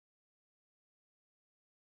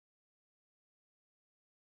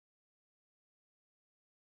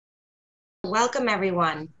Welcome,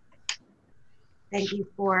 everyone. Thank you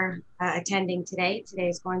for attending today. Today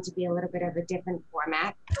is going to be a little bit of a different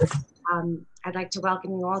format. I'd like to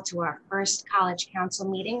welcome you all to our first College Council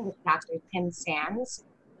meeting with Dr. Tim Sands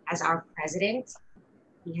as our president.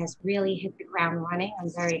 He has really hit the ground running. I'm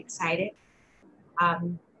very excited.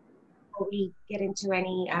 Before we get into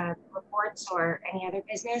any reports or any other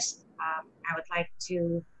business, I would like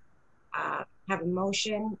to have a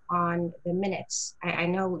motion on the minutes. I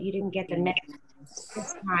know you didn't get the minutes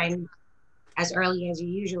this time as early as you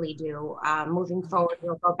usually do. Moving forward,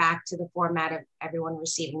 we'll go back to the format of everyone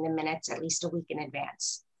receiving the minutes at least a week in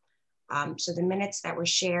advance. So the minutes that were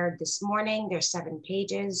shared this morning, there's 7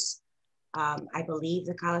 pages. I believe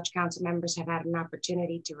the College Council members have had an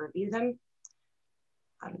opportunity to review them.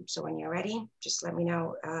 So when you're ready, just let me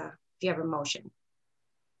know if you have a motion.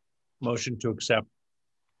 Motion to accept.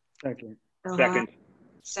 Second.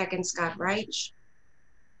 Second, Scott Reich.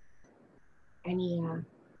 Any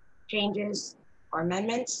changes or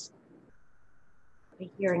amendments?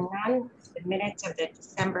 Hearing none, the minutes of the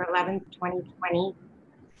December 11th, 2020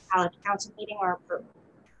 College Council meeting are approved.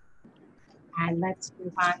 And let's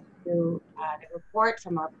move on to the report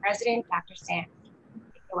from our president, Dr. Sands.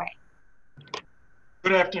 Take it away.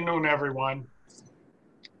 Good afternoon, everyone.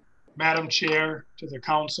 Madam Chair, to the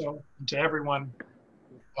Council, and to everyone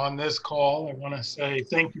on this call, I want to say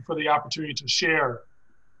thank you for the opportunity to share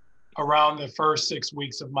around the first 6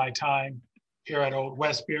 weeks of my time here at Old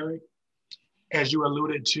Westbury. As you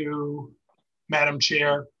alluded to, Madam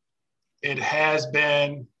Chair, it has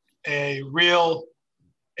been a real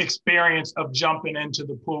experience of jumping into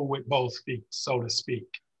the pool with both feet, so to speak,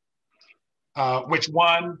 which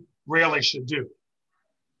one rarely should do.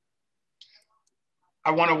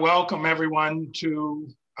 I want to welcome everyone to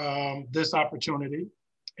this opportunity.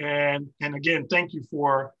 And again, thank you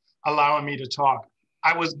for allowing me to talk.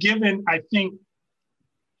 I was given, I think,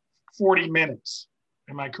 40 minutes.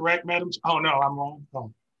 Am I correct, Madam? Oh, no, I'm wrong.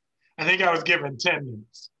 Oh. I think I was given 10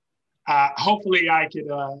 minutes. Hopefully I could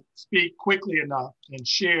speak quickly enough and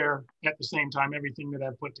share at the same time everything that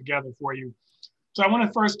I've put together for you. So I want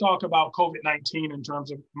to first talk about COVID-19 in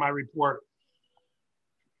terms of my report.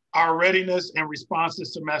 Our readiness and response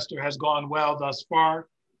this semester has gone well thus far.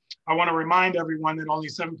 I want to remind everyone that only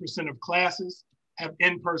 7% of classes have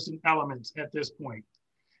in-person elements at this point,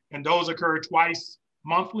 and those occur twice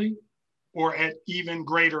monthly or at even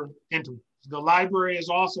greater intervals. The library is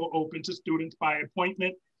also open to students by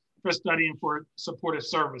appointment for studying for supportive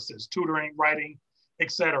services, tutoring, writing,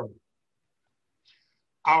 etc.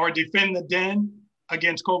 Our Defend the Den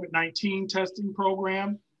against COVID-19 testing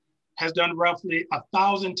program has done roughly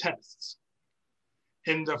 1,000 tests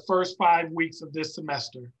in the first 5 weeks of this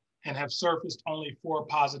semester and have surfaced only 4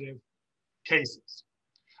 positive cases.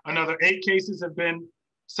 Another 8 cases have been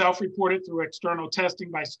self-reported through external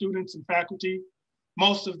testing by students and faculty.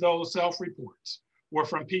 Most of those self-reports were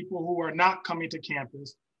from people who are not coming to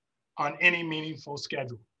campus on any meaningful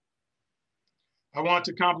schedule. I want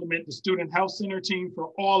to compliment the Student Health Center team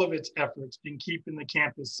for all of its efforts in keeping the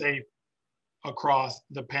campus safe across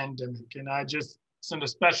the pandemic. And I just send a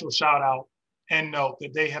special shout out and note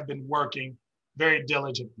that they have been working very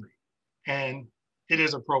diligently, and it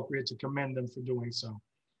is appropriate to commend them for doing so.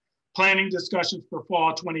 Planning discussions for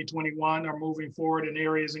fall 2021 are moving forward in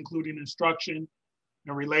areas including instruction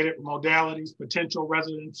and related modalities, potential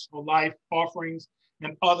residential life offerings,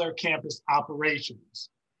 and other campus operations.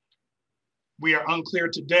 We are unclear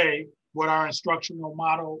today what our instructional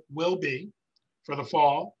model will be for the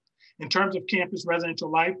fall. In terms of campus residential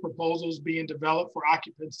life, proposals being developed for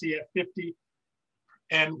occupancy at 50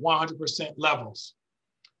 and 100% levels.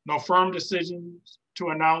 No firm decisions to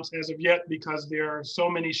announce as of yet because there are so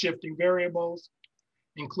many shifting variables,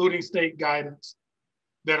 including state guidance,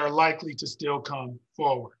 that are likely to still come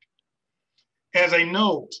forward. As a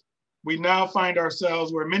note, we now find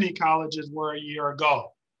ourselves where many colleges were a year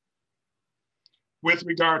ago with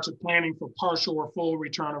regard to planning for partial or full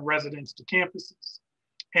return of residents to campuses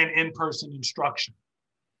and in-person instruction.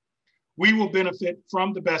 We will benefit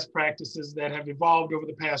from the best practices that have evolved over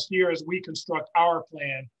the past year as we construct our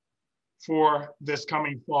plan for this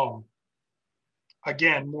coming fall.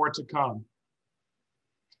 Again, more to come.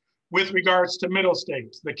 With regards to Middle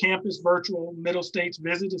States, the campus virtual Middle States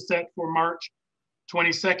visit is set for March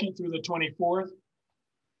 22nd through the 24th,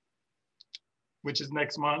 which is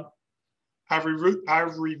next month. I've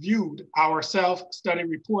reviewed our self-study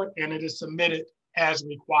report and it is submitted as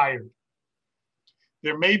required.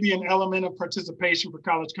 There may be an element of participation for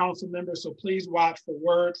College Council members, so please watch for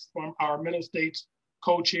words from our Middle States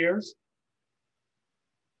co-chairs.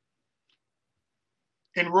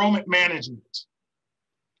 Enrollment management.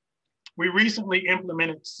 We recently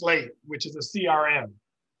implemented Slate, which is a CRM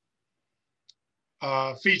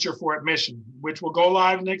feature for admission, which will go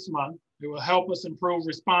live next month. It will help us improve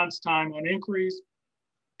response time on inquiries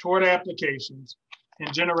toward applications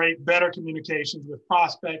and generate better communications with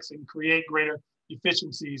prospects and create greater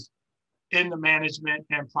efficiencies in the management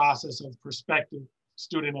and process of prospective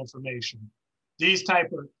student information. These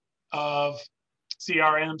type of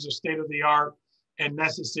CRMs are state-of-the-art and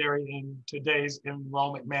necessary in today's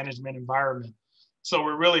enrollment management environment. So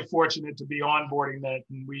we're really fortunate to be onboarding that,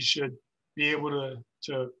 and we should be able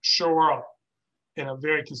to shore up in a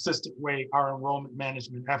very consistent way our enrollment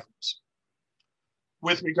management efforts.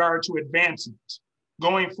 With regard to advancement,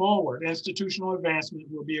 going forward, institutional advancement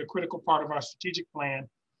will be a critical part of our strategic plan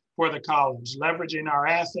for the college. Leveraging our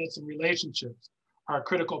assets and relationships are a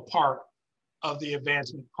critical part of the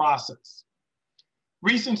advancement process.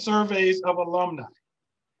 Recent surveys of alumni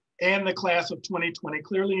and the class of 2020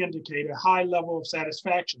 clearly indicate a high level of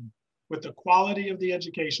satisfaction with the quality of the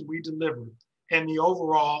education we deliver and the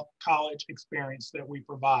overall college experience that we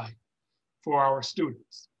provide for our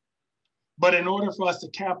students. But in order for us to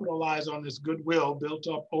capitalize on this goodwill built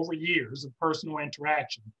up over years of personal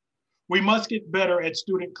interaction, we must get better at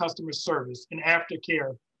student customer service and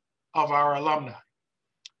aftercare of our alumni.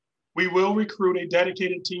 We will recruit a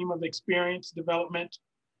dedicated team of experienced development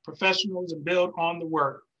professionals and build on the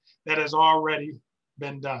work that has already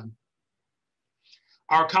been done.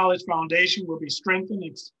 Our college foundation will be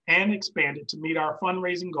strengthened and expanded to meet our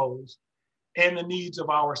fundraising goals and the needs of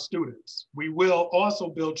our students. We will also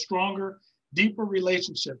build stronger, deeper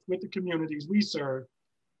relationships with the communities we serve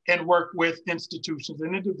and work with institutions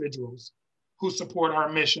and individuals who support our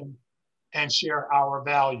mission and share our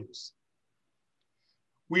values.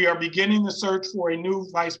 We are beginning the search for a new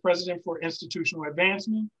vice president for institutional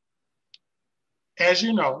advancement. As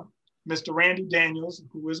you know, Mr. Randy Daniels,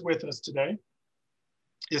 who is with us today,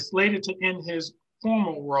 is slated to end his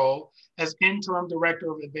formal role as interim director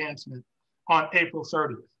of advancement on April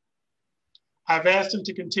 30th. I've asked him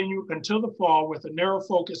to continue until the fall with a narrow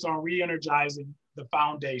focus on re-energizing the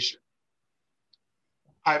foundation.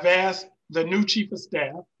 I've asked the new chief of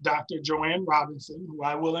staff, Dr. Joanne Robinson, who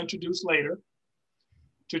I will introduce later,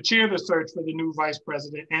 to chair the search for the new vice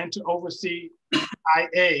president and to oversee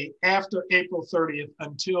IA after April 30th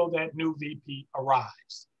until that new VP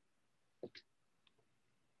arrives.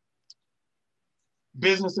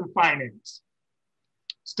 Business and finance.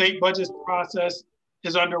 State budget process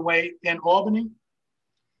is underway in Albany.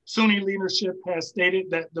 SUNY leadership has stated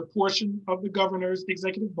that the portion of the governor's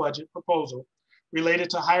executive budget proposal related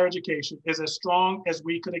to higher education is as strong as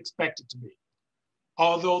we could expect it to be,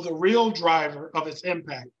 although the real driver of its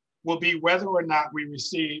impact will be whether or not we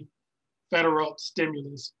receive federal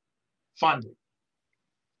stimulus funding.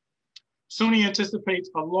 SUNY anticipates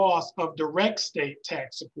a loss of direct state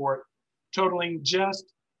tax support totaling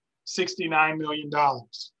just $69 million.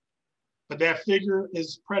 But that figure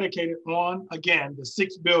is predicated on, again, the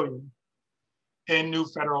 $6 billion in new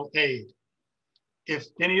federal aid. If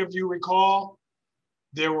any of you recall,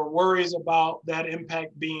 there were worries about that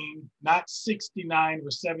impact being not 69 or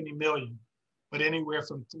 70 million, but anywhere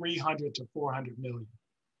from 300 to 400 million,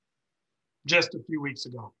 just a few weeks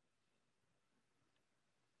ago.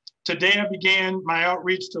 Today, I began my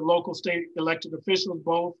outreach to local state elected officials,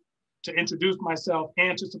 both to introduce myself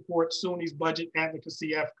and to support SUNY's budget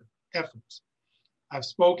advocacy efforts. I've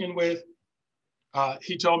spoken with,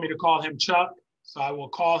 he told me to call him Chuck, so I will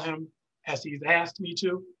call him as he's asked me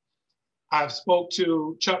to. I've spoke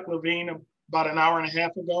to Chuck Levine about an hour and a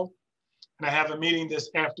half ago, and I have a meeting this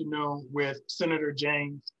afternoon with Senator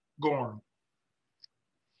James Gorham.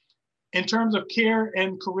 In terms of CARE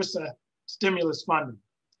and Carissa stimulus funding,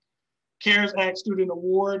 CARES Act student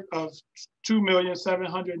award of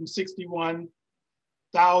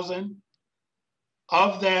 $2,761,000.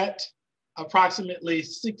 Of that, approximately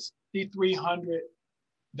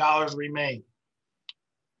 $6,300 remain.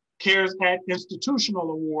 CARES Act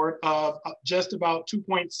institutional award of just about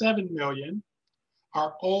 2.7 million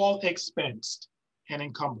are all expensed and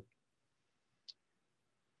encumbered.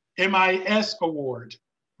 MIS award,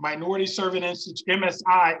 Minority Serving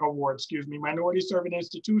MSI award, Minority Serving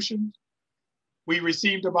Institutions. We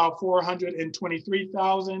received about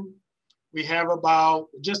 423,000. We have about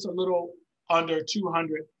just a little under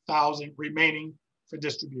 200,000 remaining for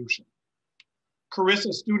distribution.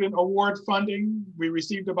 Carissa Student Award funding, we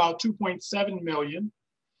received about 2.7 million,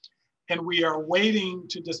 and we are waiting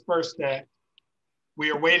to disperse that. We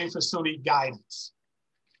are waiting for SUNY guidance.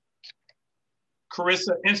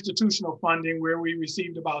 Carissa institutional funding, where we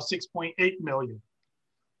received about 6.8 million.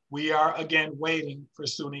 We are again waiting for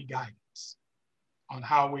SUNY guidance. on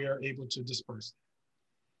how we are able to disperse.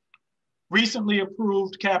 Recently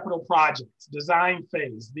approved capital projects, design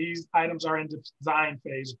phase. These items are in design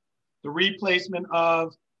phase. The replacement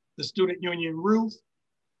of the student union roof,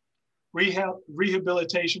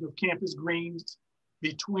 rehabilitation of campus greens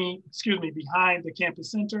behind the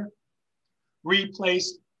campus center,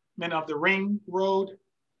 replacement of the ring road,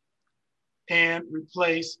 and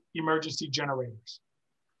replace emergency generators.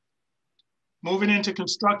 Moving into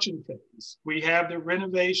construction phase, we have the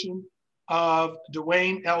renovation of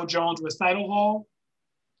Dwayne L. Jones Recital Hall,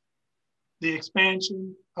 the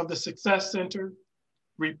expansion of the Success Center,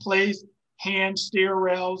 replace hand stair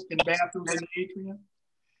rails in bathrooms in the atrium,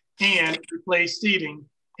 and replace seating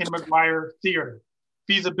in McGuire Theater.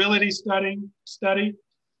 Feasibility study,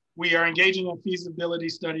 we are engaging in feasibility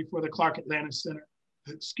study for the Clark Atlanta Center,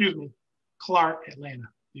 Clark Atlanta,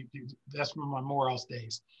 that's from my Morehouse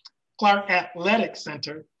days. Clark Athletic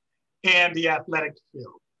Center and the athletic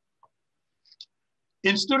field.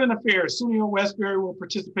 In student affairs, SUNY Old Westbury will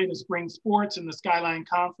participate in spring sports in the Skyline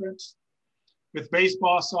Conference with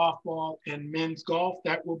baseball, softball, and men's golf.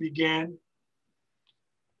 That will begin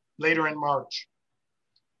later in March.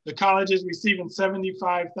 The college is receiving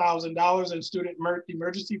 $75,000 in student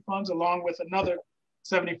emergency funds, along with another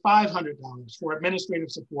 $7,500 for administrative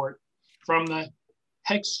support from the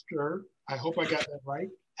Hexter, I hope I got that right,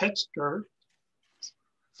 Hexter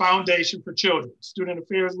Foundation for Children. Student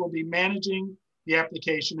Affairs will be managing the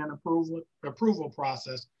application and approval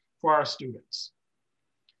process for our students.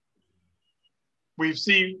 We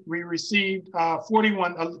received just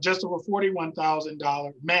over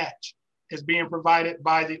 $41,000 match is being provided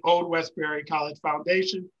by the Old Westbury College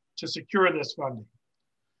Foundation to secure this funding.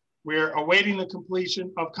 We're awaiting the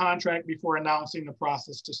completion of contract before announcing the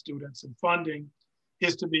process to students, and funding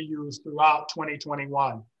is to be used throughout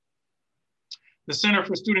 2021. The Center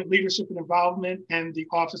for Student Leadership and Involvement and the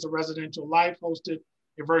Office of Residential Life hosted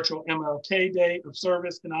a virtual MLK Day of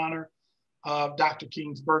service in honor of Dr.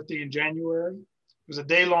 King's birthday in January. It was a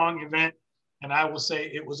day-long event, and I will say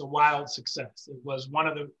it was a wild success. It was one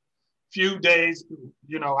of the few days,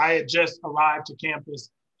 I had just arrived to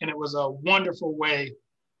campus, and it was a wonderful way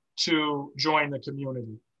to join the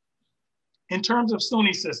community. In terms of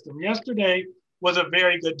SUNY system, yesterday was a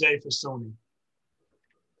very good day for SUNY.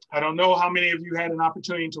 I don't know how many of you had an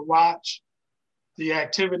opportunity to watch the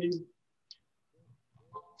activities.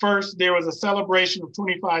 First, there was a celebration of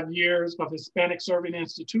 25 years of Hispanic serving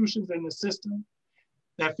institutions in the system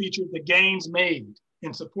that featured the gains made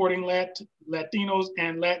in supporting Latinos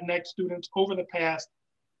and Latinx students over the past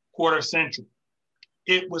quarter century.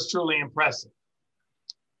 It was truly impressive.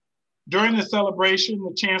 During the celebration,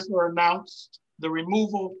 the chancellor announced the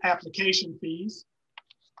removal of application fees,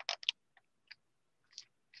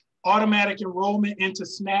 automatic enrollment into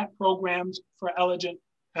SNAP programs for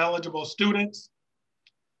eligible students,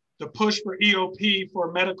 the push for EOP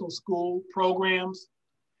for medical school programs,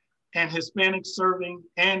 and Hispanic Serving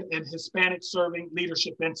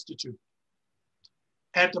Leadership Institute.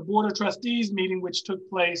 At the Board of Trustees meeting, which took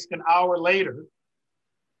place an hour later,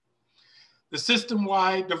 the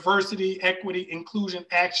system-wide Diversity, Equity, Inclusion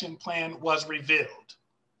Action Plan was revealed.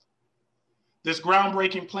 This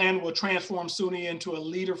groundbreaking plan will transform SUNY into a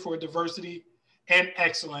leader for diversity and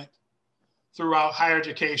excellence throughout higher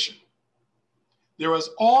education. There was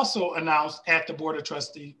also announced at the Board of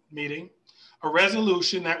Trustees meeting a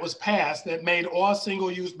resolution that was passed that made all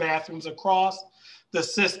single-use bathrooms across the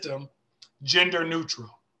system gender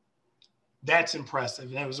neutral. That's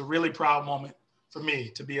impressive. And it was a really proud moment for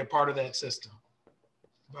me to be a part of that system,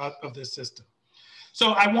 of this system.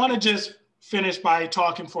 So I want to just finish by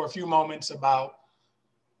talking for a few moments about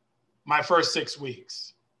my first 6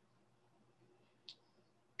 weeks.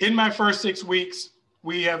 In my first 6 weeks,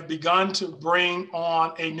 we have begun to bring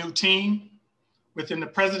on a new team within the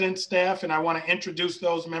president's staff, and I want to introduce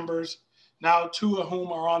those members now, 2 of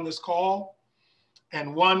whom are on this call,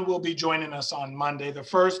 and 1 will be joining us on Monday. The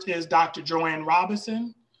first is Dr. Joanne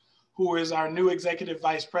Robinson, who is our new Executive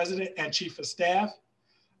Vice President and Chief of Staff.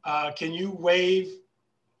 Can you wave,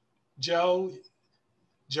 Joanne?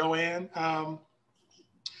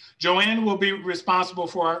 Joanne will be responsible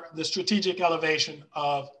for the strategic elevation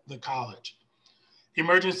of the college,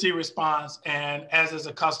 emergency response, and as is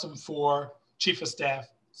accustomed for Chief of Staff,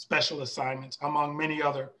 special assignments, among many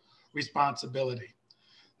other responsibility.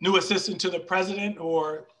 New Assistant to the President,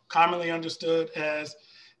 or commonly understood as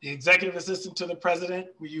the Executive Assistant to the President,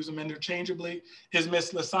 we use them interchangeably, is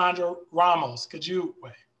Miss Lysandra Ramos. Could you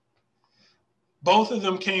wait? Both of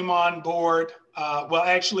them came on board. Well,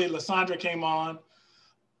 actually, Lysandra came on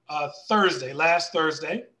last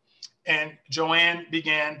Thursday, and Joanne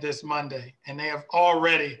began this Monday, and they have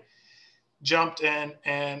already jumped in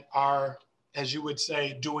and are, as you would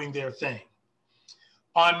say, doing their thing.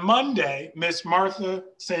 On Monday, Ms. Martha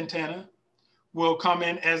Santana will come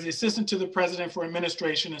in as the Assistant to the President for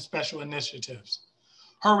Administration and Special Initiatives.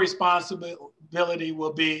 Her responsibility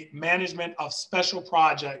will be management of special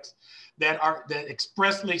projects that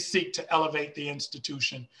expressly seek to elevate the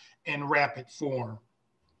institution in rapid form.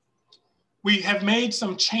 We have made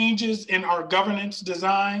some changes in our governance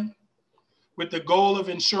design with the goal of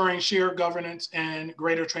ensuring shared governance and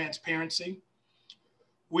greater transparency.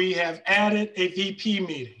 We have added a VP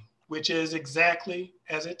meeting, which is exactly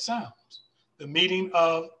as it sounds, the meeting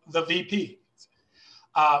of the VPs.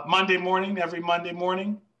 Monday morning, every Monday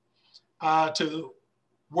morning, to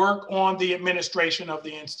work on the administration of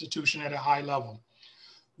the institution at a high level.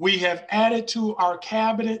 We have added to our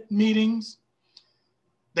cabinet meetings.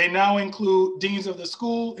 They now include deans of the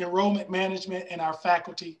school, enrollment management, and our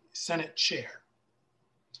faculty senate chair.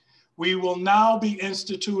 We will now be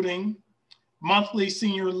instituting monthly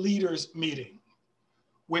senior leaders meeting,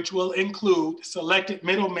 which will include selected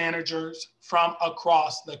middle managers from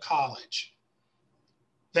across the college.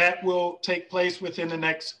 That will take place within the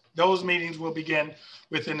next, those meetings will begin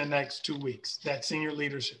within the next 2 weeks, that senior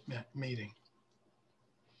leadership meeting.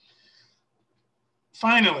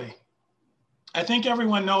 Finally, I think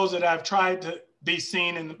everyone knows that I've tried to be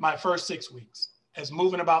seen in my first 6 weeks as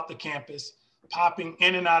moving about the campus, popping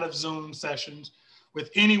in and out of Zoom sessions with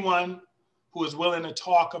anyone who is willing to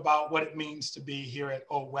talk about what it means to be here at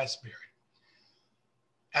Old Westbury.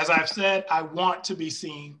 As I've said, I want to be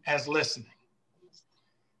seen as listening.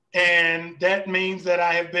 And that means that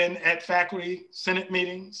I have been at faculty senate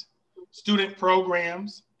meetings, student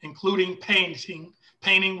programs, including painting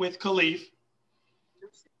with Khalif,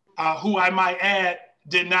 who I might add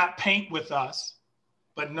did not paint with us,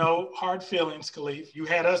 but no hard feelings, Khalif. You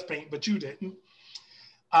had us paint, but you didn't.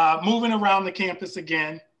 Moving around the campus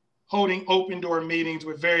again, holding open door meetings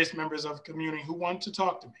with various members of the community who want to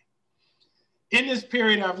talk to me. In this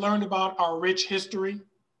period, I've learned about our rich history,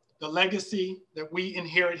 the legacy that we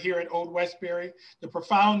inherit here at Old Westbury, the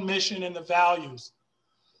profound mission and the values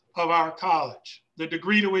of our college, the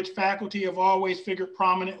degree to which faculty have always figured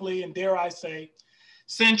prominently and, dare I say,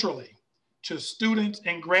 centrally to students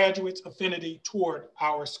and graduates' affinity toward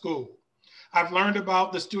our school. I've learned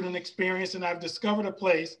about the student experience, and I've discovered a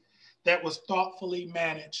place that was thoughtfully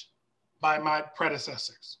managed by my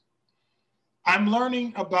predecessors. I'm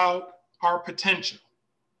learning about our potential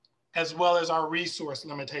as well as our resource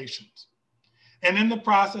limitations. And in the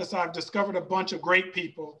process, I've discovered a bunch of great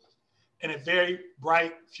people and a very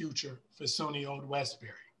bright future for SUNY Old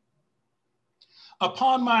Westbury.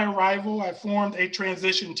 Upon my arrival, I formed a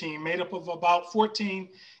transition team made up of about 14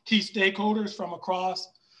 key stakeholders from across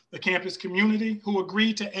the campus community who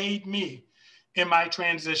agreed to aid me in my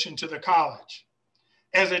transition to the college.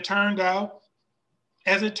 As it turns out,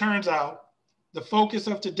 the focus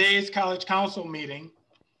of today's College Council meeting,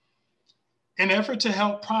 in an effort to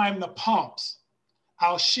help prime the pumps,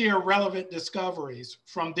 I'll share relevant discoveries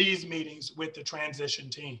from these meetings with the transition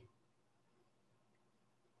team.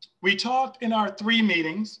 We talked in our 3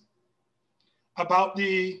 meetings about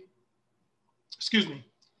the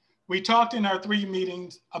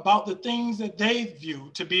things that they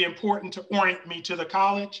view to be important to orient me to the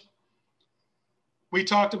college. We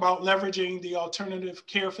talked about leveraging the alternative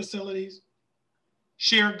care facilities,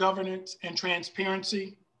 shared governance and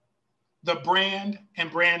transparency, the brand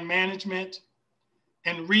and brand management,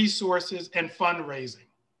 and resources and fundraising.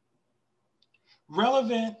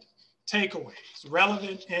 Relevant takeaways,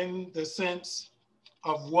 relevant in the sense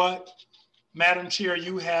of what, Madam Chair,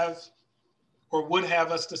 you have or would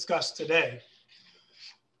have us discuss today.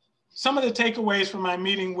 Some of the takeaways from my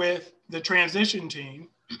meeting with the transition team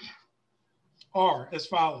are as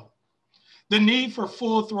follows. The need for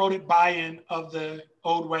full-throated buy-in of the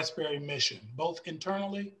Old Westbury mission, both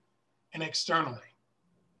internally and externally.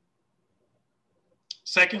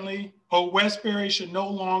 Secondly, Old Westbury should no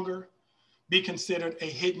longer be considered a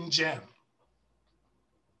hidden gem.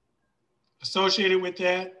 Associated with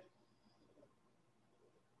that,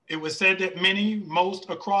 it was said that most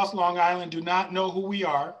across Long Island do not know who we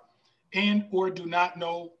are and or do not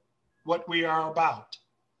know what we are about.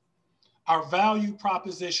 Our value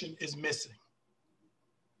proposition is missing.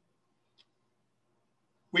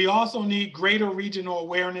 We also need greater regional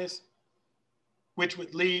awareness, which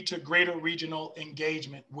would lead to greater regional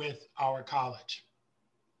engagement with our college.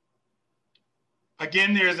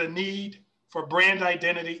 Again, there's a need for brand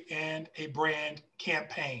identity and a brand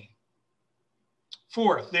campaign.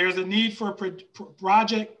 Fourth, there's a need for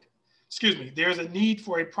project there's a need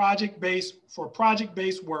for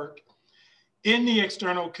project-based work in the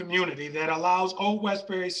external community that allows Old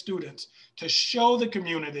Westbury students to show the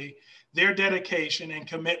community their dedication and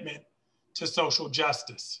commitment to social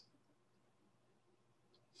justice.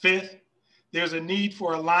 Fifth, there's a need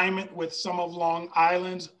for alignment with some of Long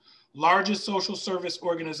Island's largest social service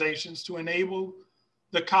organizations to enable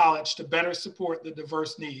the college to better support the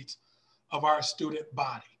diverse needs of our student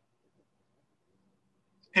body.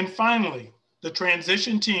 And finally, the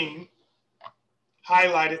transition team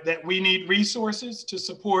highlighted that we need resources to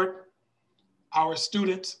support our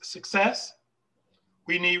students' success.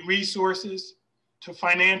 We need resources to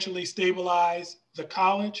financially stabilize the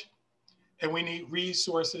college, and we need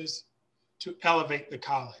resources to elevate the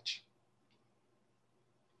college.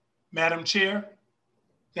 Madam Chair,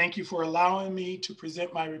 thank you for allowing me to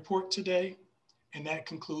present my report today, and that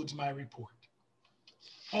concludes my report.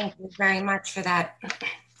 Thank you very much for that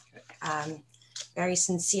very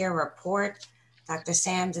sincere report. Dr.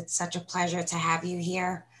 Sams, it's such a pleasure to have you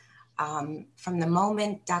here. From the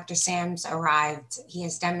moment Dr. Sams arrived, he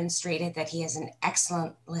has demonstrated that he is an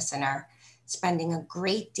excellent listener, spending a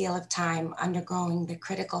great deal of time undergoing the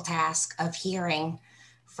critical task of hearing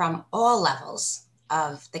from all levels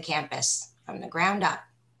of the campus, from the ground up.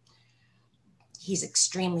 He's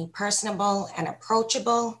extremely personable and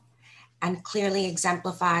approachable, and clearly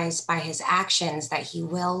exemplifies by his actions that he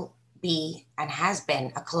will be and has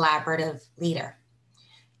been a collaborative leader.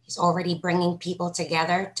 He's already bringing people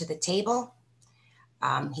together to the table.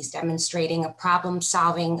 He's demonstrating a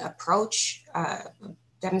problem-solving approach,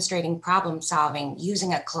 demonstrating problem-solving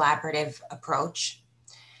using a collaborative approach.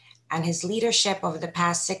 And his leadership over the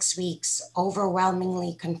past 6 weeks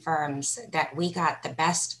overwhelmingly confirms that we got the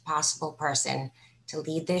best possible person to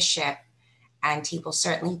lead this ship, and he will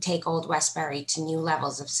certainly take Old Westbury to new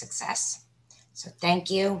levels of success. So thank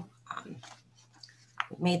you.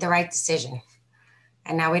 We made the right decision.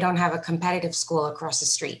 And now we don't have a competitive school across the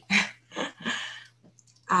street.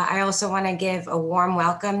 I also want to give a warm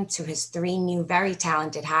welcome to his 3 new very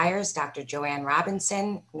talented hires, Dr. Joanne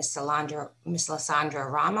Robinson, Miss Lysandra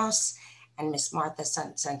Ramos, and Miss Martha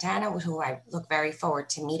Santana, who I look very forward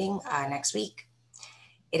to meeting next week.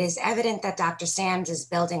 It is evident that Dr. Sams is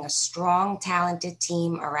building a strong, talented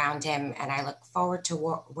team around him, and I look forward to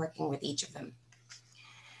working with each of them.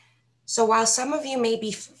 So while some of you may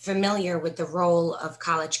be familiar with the role of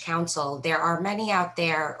College Council, there are many out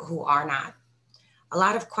there who are not. A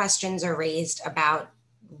lot of questions are raised about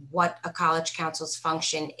what a College Council's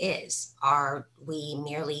function is. Are we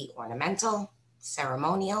merely ornamental,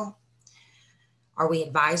 ceremonial? Are we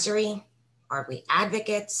advisory? Are we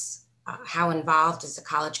advocates? How involved does the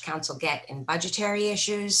College Council get in budgetary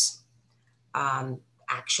issues?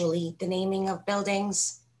 Actually, the naming of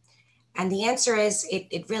buildings? And the answer is,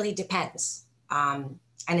 it really depends. And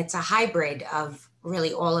it's a hybrid of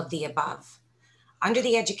really all of the above. Under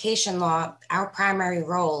the education law, our primary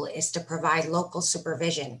role is to provide local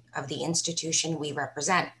supervision of the institution we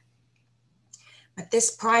represent. But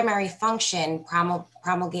this primary function,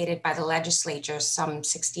 promulgated by the legislature some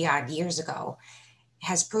 60 odd years ago,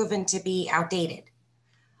 has proven to be outdated.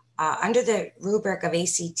 Under the rubric of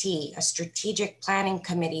ACT, a strategic planning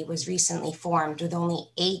committee was recently formed with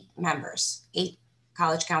only 8 members, 8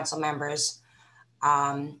 College Council members.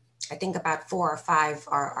 I think about 4 or 5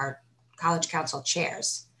 are College Council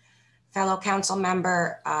chairs. Fellow council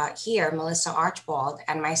member here, Melissa Archibald,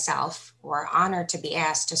 and myself were honored to be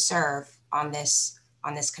asked to serve on this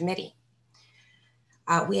committee.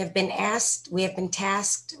 We have been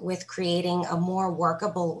tasked with creating a more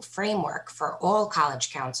workable framework for all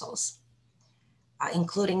college councils,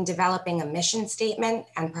 including developing a mission statement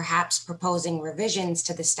and perhaps proposing revisions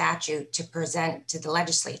to the statute to present to the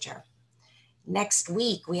legislature. Next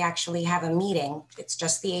week, we actually have a meeting, it's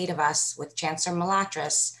just the 8 of us, with Chancellor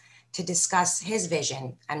Malatras to discuss his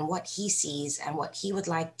vision and what he sees and what he would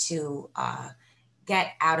like to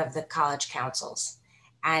get out of the college councils.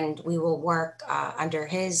 And we will work under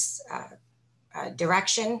his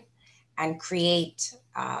direction and create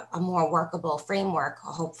a more workable framework,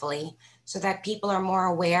 hopefully, so that people are more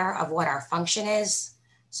aware of what our function is,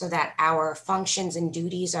 so that our functions and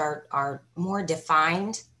duties are more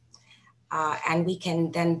defined, and we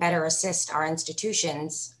can then better assist our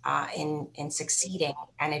institutions in succeeding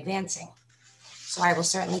and advancing. So I will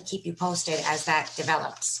certainly keep you posted as that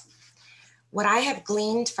develops. What I have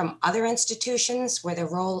gleaned from other institutions where the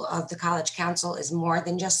role of the College Council is more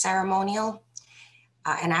than just ceremonial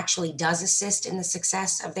and actually does assist in the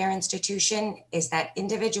success of their institution is that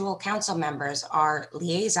individual council members are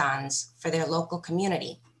liaisons for their local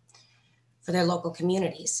community, for their local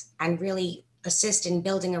communities, and really assist in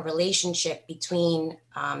building a relationship between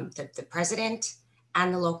the president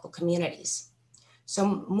and the local communities.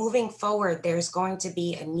 So moving forward, there's going to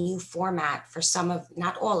be a new format for some of,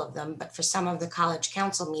 not all of them, but for some of the college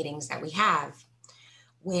council meetings that we have,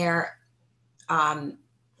 where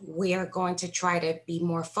we are going to try to be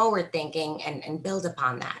more forward thinking and build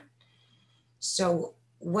upon that. So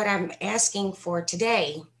what I'm asking for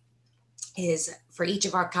today is for each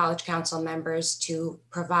of our college council members to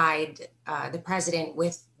provide the president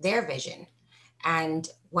with their vision and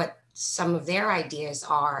what some of their ideas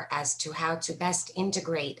are as to how to best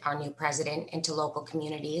integrate our new president into local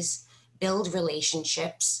communities, build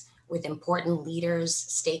relationships with important leaders,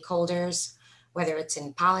 stakeholders, whether it's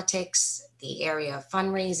in politics, the area of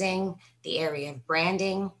fundraising, the area of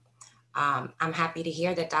branding. I'm happy to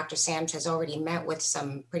hear that Dr. Sams has already met with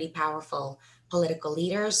some pretty powerful political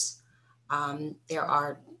leaders. There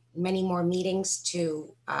are many more meetings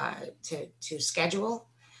to schedule.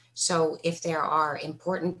 So if there are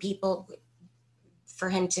important people for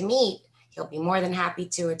him to meet, he'll be more than happy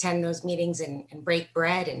to attend those meetings and break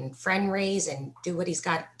bread and friend raise and do what he's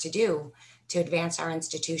got to do to advance our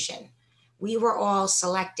institution. We were all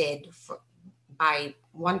selected by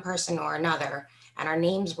one person or another, and our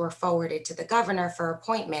names were forwarded to the governor for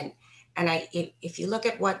appointment. And if you look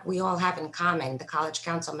at what we all have in common, the college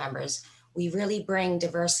council members, we really bring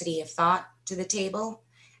diversity of thought to the table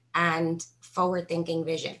and forward-thinking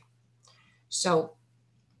vision. So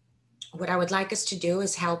what I would like us to do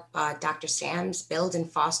is help Dr. Sams build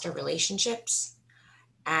and foster relationships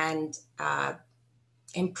and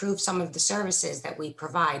improve some of the services that we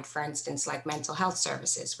provide, for instance, like mental health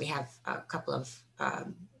services. We have a couple of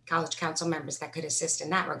college council members that could assist in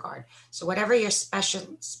that regard. So whatever your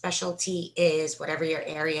specialty is, whatever your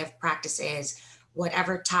area of practice is,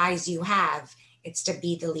 whatever ties you have, it's to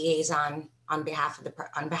be the liaison on behalf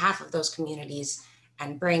of those communities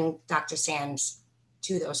and bring Dr. Sams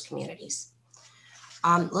to those communities.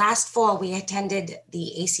 Last fall, we attended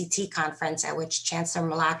the ACT conference at which Chancellor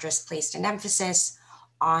Malatras placed an emphasis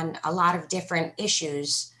on a lot of different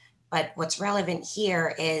issues, but what's relevant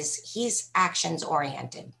here is he's actions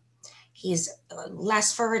oriented. He's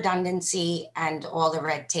less for redundancy and all the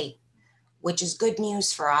red tape, which is good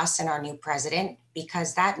news for us and our new president,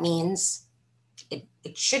 because that means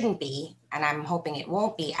it shouldn't be, and I'm hoping it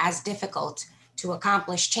won't be, as difficult to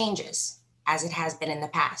accomplish changes as it has been in the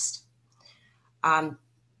past.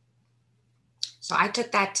 So I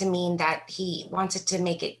took that to mean that he wants to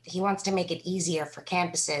make it easier for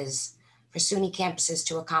campuses, for SUNY campuses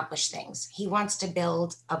to accomplish things. He wants to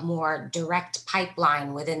build a more direct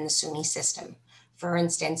pipeline within the SUNY system. For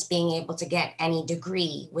instance, being able to get any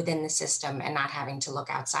degree within the system and not having to look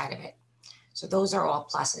outside of it. So those are all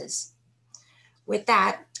pluses. With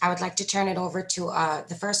that, I would like to turn it over to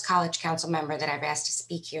the first college council member that I've asked to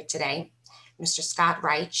speak here today, Mr. Scott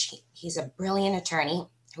Reich. He's a brilliant attorney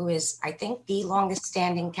who is, I think, the longest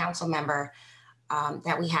standing council member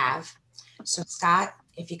that we have. So Scott,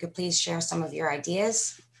 if you could please share some of your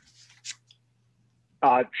ideas.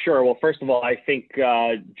 Sure. Well, first of all, I think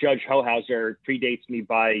Judge Hohauser predates me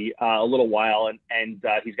by a little while, and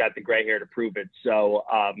he's got the gray hair to prove it. So,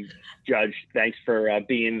 Judge, thanks for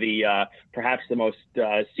being the perhaps the most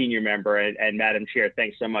senior member, and Madam Chair,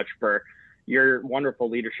 thanks so much for your wonderful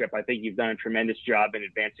leadership. I think you've done a tremendous job in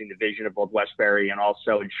advancing the vision of Old Westbury and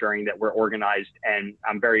also ensuring that we're organized. And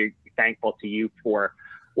I'm very thankful to you for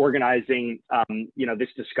organizing, this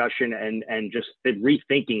discussion and just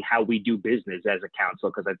rethinking how we do business as a council,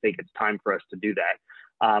 because I think it's time for us to do that.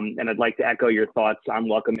 And I'd like to echo your thoughts on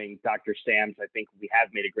welcoming Dr. Sams. I think we have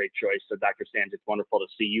made a great choice. So Dr. Sams, it's wonderful to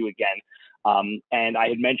see you again. And I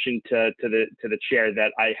had mentioned to the chair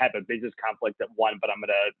that I have a business conflict at 1, but I'm going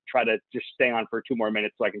to try to just stay on for 2 more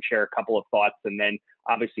minutes so I can share a couple of thoughts and then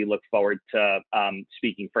obviously look forward to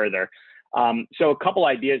speaking further. So a couple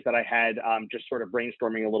ideas that I had, just sort of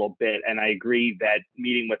brainstorming a little bit, and I agree that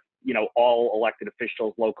meeting with all elected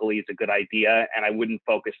officials locally is a good idea, and I wouldn't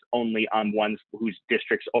focus only on ones whose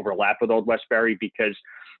districts overlap with Old Westbury, because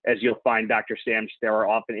as you'll find, Dr. Sams, there are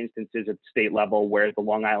often instances at the state level where the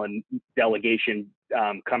Long Island delegation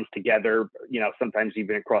comes together, sometimes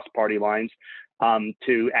even across party lines,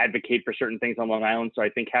 to advocate for certain things on Long Island. So I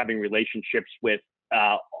think having relationships with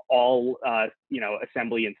all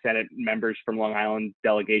Assembly and Senate members from Long Island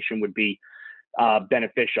delegation would be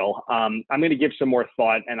beneficial. I'm going to give some more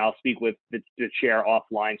thought, and I'll speak with the chair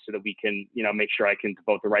offline so that we can, make sure I can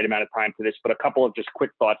devote the right amount of time to this. But a couple of just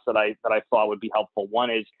quick thoughts that I thought would be helpful. One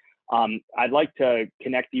is I'd like to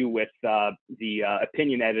connect you with the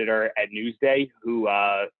opinion editor at Newsday, who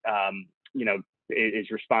is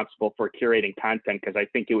responsible for curating content, because I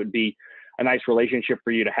think a nice relationship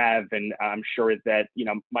for you to have. And I'm sure that, you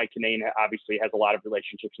know, Mike Kinane obviously has a lot of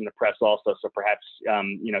relationships in the press also. So perhaps,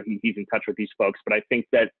 you know, he's in touch with these folks. But I think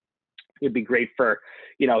that it'd be great for,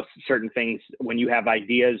 you know, certain things when you have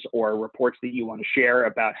ideas or reports that you want to share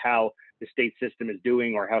about how the state system is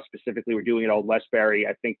doing or how specifically we're doing at Old Westbury.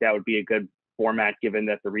 I think that would be a good format, given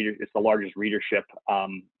that it's the largest readership,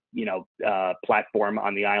 you know, platform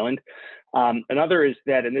on the island. Another is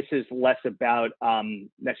that, and this is less about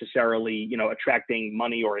necessarily, you know, attracting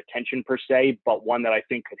money or attention per se, but one that I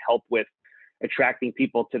think could help with attracting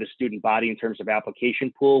people to the student body in terms of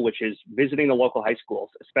application pool, which is visiting the local high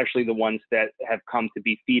schools, especially the ones that have come to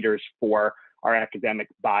be feeders for our academic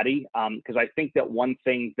body. Because I think that one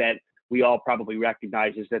thing that we all probably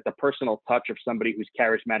recognize is that the personal touch of somebody who's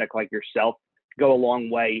charismatic like yourself go a long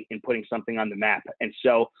way in putting something on the map. And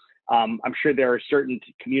so I'm sure there are certain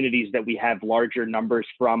communities that we have larger numbers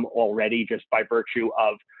from already, just by virtue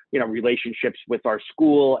of, you know, relationships with our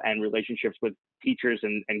school and relationships with teachers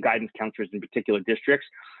and guidance counselors in particular districts.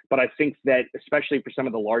 But I think that especially for some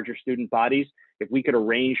of the larger student bodies, if we could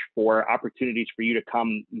arrange for opportunities for you to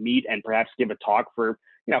come meet and perhaps give a talk for,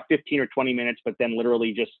 you know, 15 or 20 minutes, but then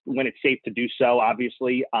literally just when it's safe to do so,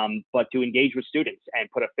 obviously, but to engage with students and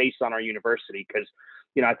put a face on our university. Because,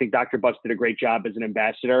 you know, I think Dr. Butts did a great job as an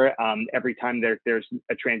ambassador. Every time there's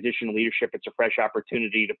a transition in leadership, it's a fresh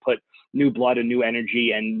opportunity to put new blood and new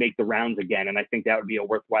energy and make the rounds again. And I think that would be a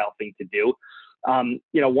worthwhile thing to do.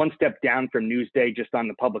 You know, one step down from Newsday, just on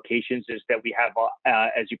the publications, is that we have,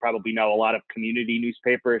 as you probably know, a lot of community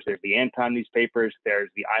newspapers. There's the Anton newspapers, there's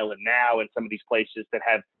the Island Now, and some of these places that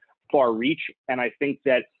have far reach. And I think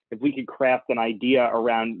that if we could craft an idea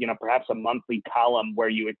around, you know, perhaps a monthly column where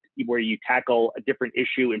you tackle a different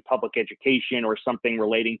issue in public education or something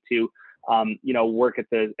relating to, you know, work at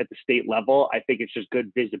the state level, I think it's just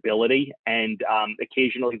good visibility. And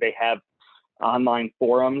occasionally they have online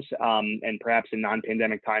forums, and perhaps in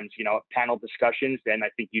non-pandemic times, you know, panel discussions. And I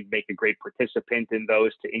think you'd make a great participant in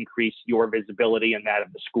those to increase your visibility and that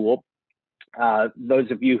of the school.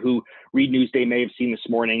 Those of you who read Newsday may have seen this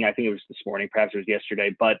morning, I think it was this morning, perhaps it was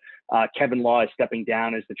yesterday, but Kevin Law is stepping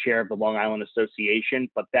down as the chair of the Long Island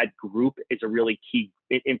Association. But that group is a really key,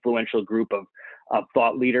 influential group of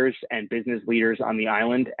thought leaders and business leaders on the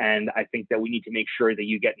island. And I think that we need to make sure that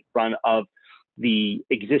you get in front of the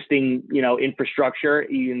existing, you know, infrastructure,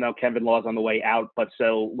 even though Kevin Law is on the way out. But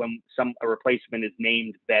so when a replacement is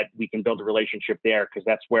named, that we can build a relationship there, because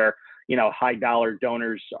that's where, you know, high dollar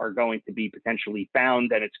donors are going to be potentially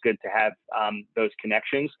found, and it's good to have those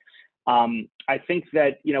connections. I think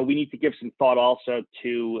that, you know, we need to give some thought also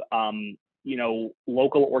to, you know,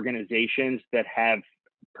 local organizations that have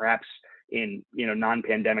perhaps in, you know,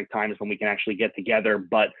 non-pandemic times when we can actually get together.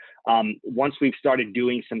 But once we've started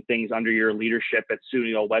doing some things under your leadership at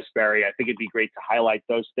SUNY Old Westbury, I think it'd be great to highlight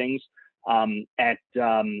those things you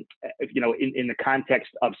know, in the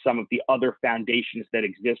context of some of the other foundations that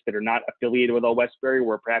exist that are not affiliated with Old Westbury,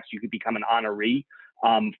 where perhaps you could become an honoree,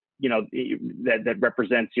 you know, that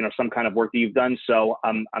represents, you know, some kind of work that you've done. So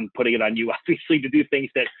I'm putting it on you, obviously, to do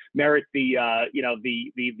things that merit the, you know,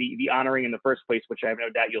 the honoring in the first place, which I have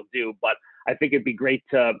no doubt you'll do. But I think it'd be great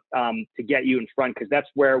to get you in front, because that's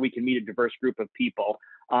where we can meet a diverse group of people.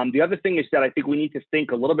 The other thing is that I think we need to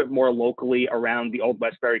think a little bit more locally around the Old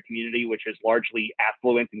Westbury community, which is largely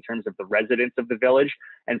affluent in terms of the residents of the village,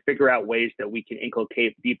 and figure out ways that we can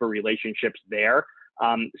inculcate deeper relationships there.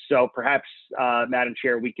 So perhaps, Madam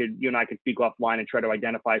Chair, you and I could speak offline and try to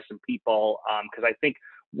identify some people, because I think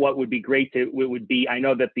what would be great would be, I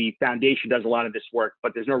know that the foundation does a lot of this work,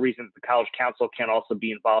 but there's no reason that the College Council can also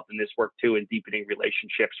be involved in this work too, in deepening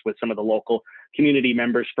relationships with some of the local community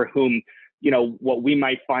members for whom, you know, what we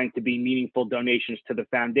might find to be meaningful donations to the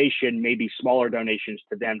foundation may be smaller donations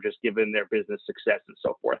to them, just given their business success and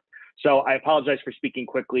so forth. So I apologize for speaking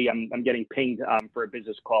quickly. I'm getting pinged for a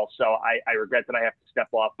business call, so I regret that I have to step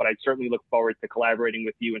off, but I'd certainly look forward to collaborating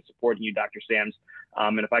with you and supporting you, Dr. Sams.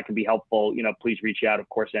 And if I can be helpful, you know, please reach out, of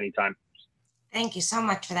course, anytime. Thank you so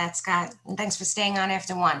much for that, Scott. And thanks for staying on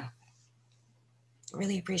after 1.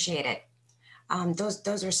 Really appreciate it.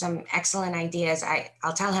 Those are some excellent ideas.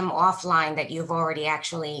 I'll tell him offline that you've already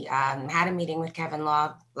actually had a meeting with Kevin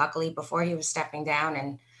Law, luckily before he was stepping down.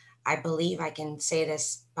 And I believe I can say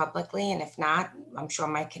this publicly. And if not, I'm sure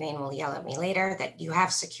Mike Kinane will yell at me later, that you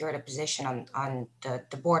have secured a position on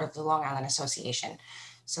the board of the Long Island Association.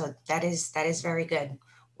 So that is very good.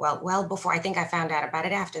 Well before, I think I found out about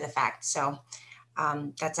it after the fact. So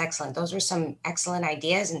that's excellent. Those were some excellent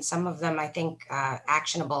ideas, and some of them I think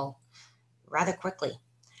actionable rather quickly.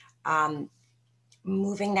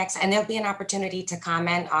 Moving next, and there'll be an opportunity to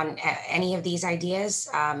comment on any of these ideas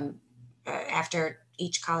after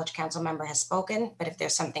each college council member has spoken, but if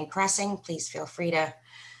there's something pressing, please feel free to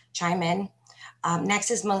chime in.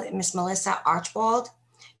 Next is Miss Melissa Archibald.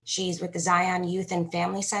 She's with the Zion Youth and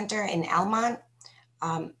Family Center in Elmont.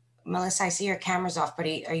 Melissa, I see your camera's off, but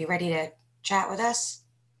are you ready to chat with us?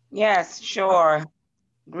 Yes, sure.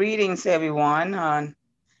 Greetings, everyone. And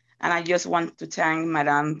I just want to thank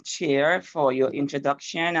Madam Chair for your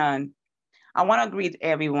introduction. And I want to greet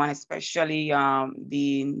everyone, especially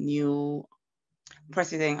the new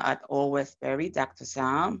president at Old Westbury, Dr.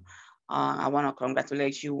 Sam. I want to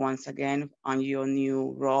congratulate you once again on your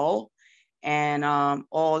new role. And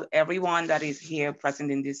everyone that is here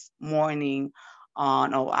present in this morning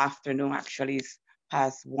or afternoon, actually it's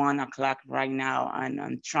past 1 o'clock right now, and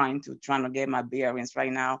I'm trying to get my bearings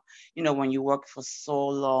right now. You know, when you work for so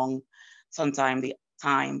long, sometimes the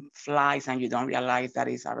time flies and you don't realize that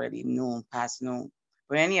it's already noon, past noon.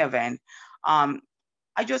 But in any event, I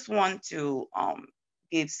just want to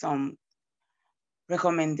give some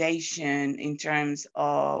recommendation in terms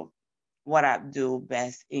of what I do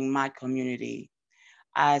best in my community.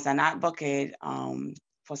 As an advocate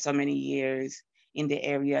for so many years in the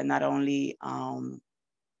area, not only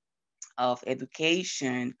of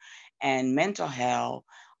education and mental health,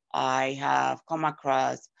 I have come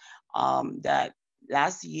across that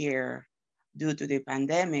last year, due to the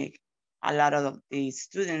pandemic, a lot of the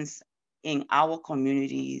students in our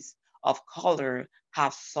communities of color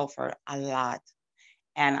have suffered a lot.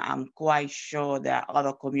 And I'm quite sure that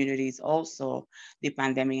other communities also, the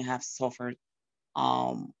pandemic have suffered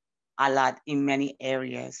a lot in many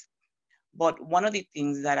areas. But one of the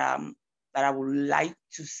things that I would like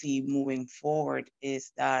to see moving forward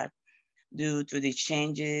is that due to the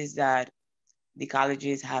changes that the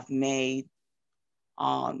colleges have made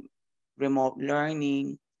on remote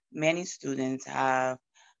learning, many students have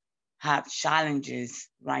challenges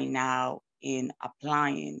right now in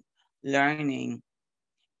applying learning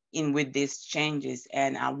in with these changes.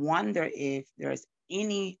 And I wonder if there's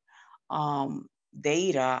any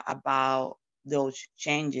data about those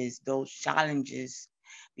changes, those challenges,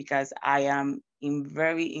 because I am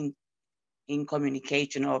in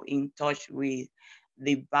communication or in touch with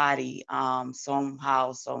the body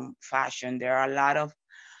somehow, some fashion. There are a lot of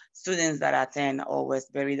students that attend Old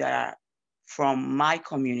Westbury that are from my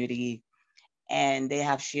community, and they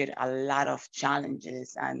have shared a lot of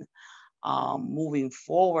challenges. And moving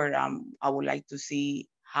forward, I would like to see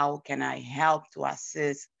how can I help to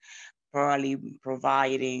assist, probably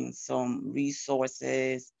providing some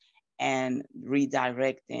resources and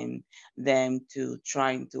redirecting them to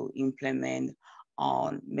trying to implement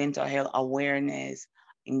on mental health awareness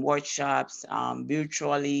in workshops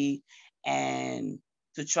virtually, and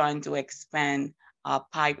to trying to expand a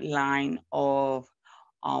pipeline of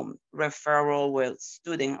referral with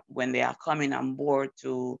students when they are coming on board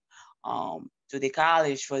to the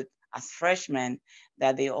college for as freshmen,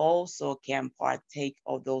 that they also can partake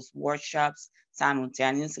of those workshops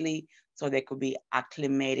simultaneously, so they could be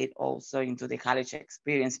acclimated also into the college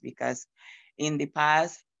experience. Because in the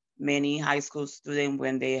past, many high school students,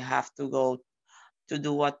 when they have to go to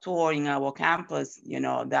do a tour in our campus, you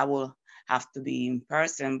know, that will have to be in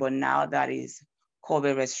person. But now that is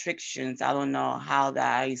COVID restrictions, I don't know how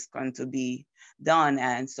that is going to be done.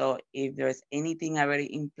 And so if there's anything already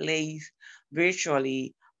in place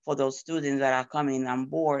virtually for those students that are coming on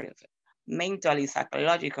board, mentally,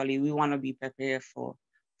 psychologically, we want to be prepared for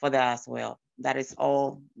that as well. That is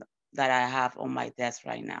all that I have on my desk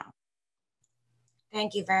right now.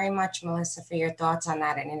 Thank you very much, Melissa, for your thoughts on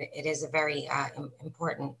that. And it is a very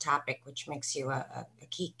important topic, which makes you a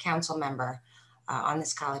key council member on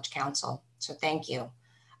this college council. So thank you.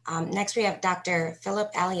 Next, we have Dr. Philip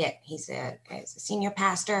Elliott. He's a senior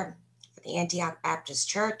pastor for the Antioch Baptist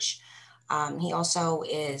Church. He also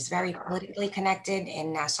is very politically connected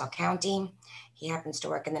in Nassau County. He happens to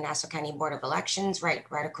work in the Nassau County Board of Elections, right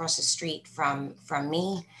across the street from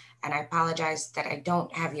me. And I apologize that I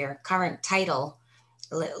don't have your current title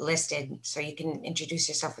listed, so you can introduce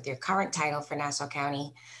yourself with your current title for Nassau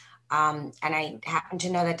County. And I happen to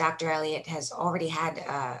know that Dr. Elliott has already had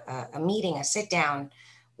a meeting, a sit down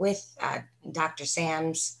with Dr.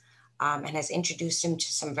 Sams, and has introduced him to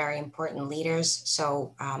some very important leaders.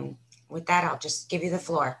 So with that, I'll just give you the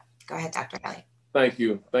floor. Go ahead, Dr. Elliott. Thank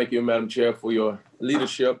you, Madam Chair, for your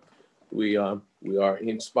leadership. We are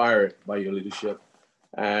inspired by your leadership,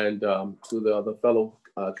 and to the other fellow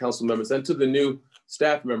council members and to the new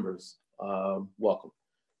staff members, welcome.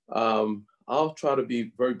 I'll try to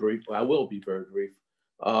be very brief. I will be very brief.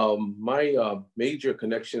 My major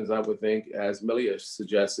connections, I would think, as Melia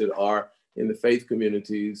suggested, are in the faith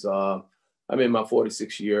communities. I'm in my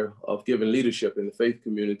 46th year of giving leadership in the faith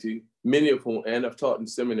community, many of whom, and I've taught in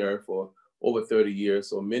seminary for over 30 years.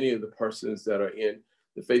 So many of the persons that are in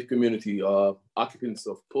the faith community, occupants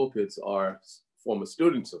of pulpits, are former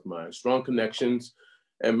students of mine, strong connections,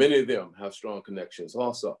 and many of them have strong connections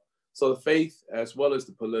also. So the faith, as well as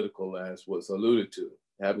the political, as was alluded to,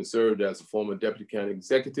 having served as a former deputy county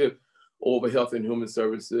executive over health and human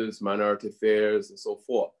services, minority affairs, and so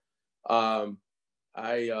forth. I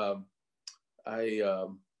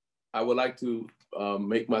would like to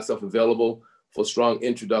make myself available for strong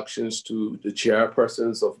introductions to the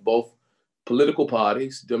chairpersons of both political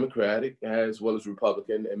parties, Democratic as well as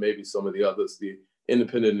Republican, and maybe some of the others, the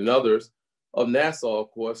independent and others, of Nassau,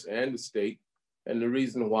 of course, and the state. And the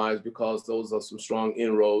reason why is because those are some strong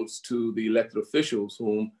inroads to the elected officials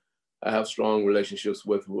whom I have strong relationships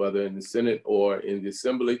with, whether in the Senate or in the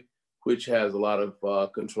Assembly, which has a lot of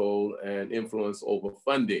control and influence over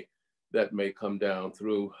funding that may come down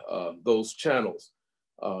through those channels.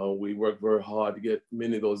 We work very hard to get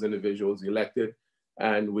many of those individuals elected,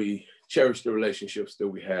 and we cherish the relationships that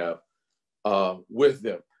we have with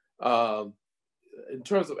them. In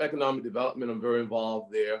terms of economic development, I'm very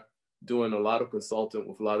involved there, doing a lot of consulting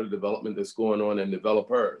with a lot of development that's going on in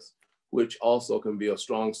developers, which also can be a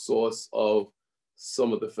strong source of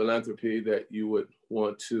some of the philanthropy that you would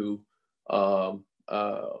want to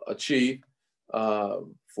achieve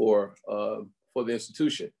for the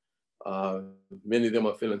institution. Many of them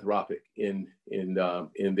are philanthropic in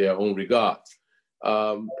their own regards.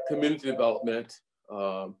 Community development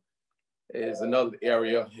is another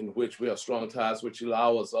area in which we have strong ties, which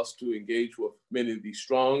allows us to engage with many of the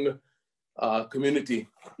strong community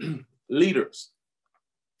leaders,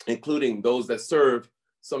 including those that serve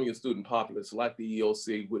some of your student populace, like the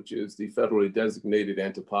EOC, which is the federally designated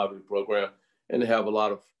anti-poverty program, and they have a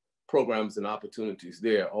lot of programs and opportunities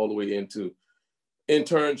there, all the way into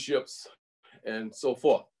internships and so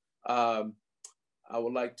forth. I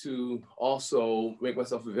would like to also make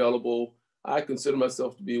myself available. I consider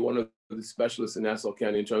myself to be one of the specialists in Nassau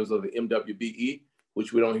County in terms of the MWBE,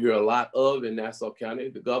 which we don't hear a lot of in Nassau County.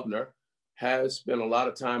 The governor has spent a lot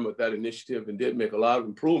of time with that initiative and did make a lot of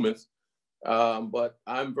improvements. But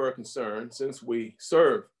I'm very concerned, since we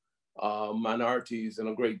serve minorities in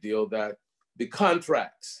a great deal, that the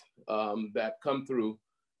contracts that come through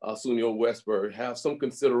SUNY Old Westbury have some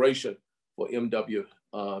consideration for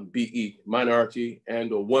MWBE, minority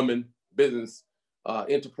and or women business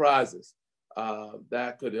enterprises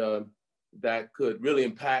that could really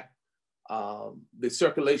impact the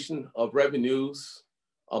circulation of revenues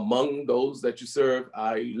among those that you serve.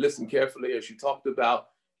 I listened carefully as you talked about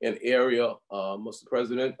an area, Mr.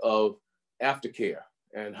 President, of aftercare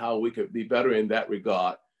and how we could be better in that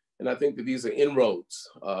regard. And I think that these are inroads.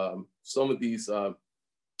 Some of these, I'd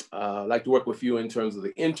like to work with you in terms of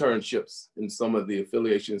the internships in some of the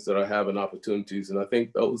affiliations that are having opportunities. And I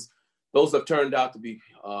think those have turned out to be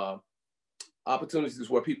opportunities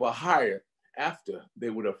where people are hired after they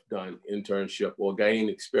would have done internship or gained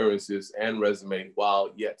experiences and resume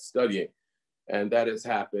while yet studying. And that has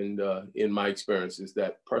happened in my experiences,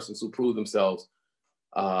 that persons who prove themselves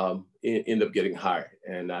end up getting hired.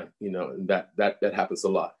 And that happens a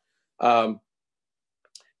lot.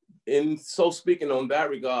 And so speaking on that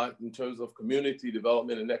regard, in terms of community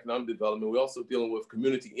development and economic development, we're also dealing with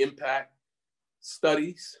community impact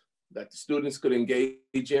studies that the students could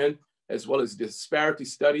engage in, as well as disparity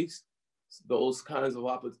studies. Those kinds of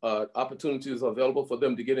opportunities are available for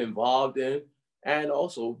them to get involved in, and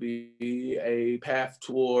also be a path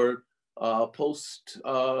toward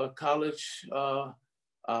post-college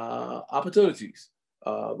opportunities.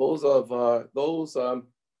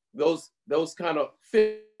 Those kind of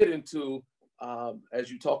fit into, as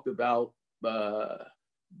you talked about,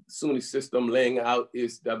 SUNY system laying out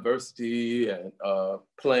its diversity and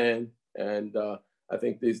plan. And I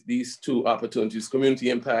think these two opportunities, community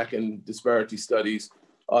impact and disparity studies,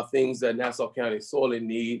 are things that Nassau County sorely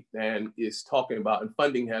need and is talking about, and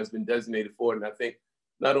funding has been designated for it. And I think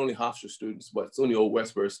not only Hofstra students, but SUNY Old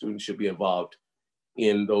Westbury students should be involved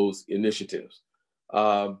in those initiatives.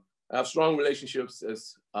 I have strong relationships,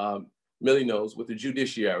 as Millie knows, with the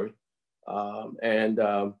judiciary, and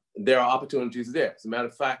there are opportunities there. As a matter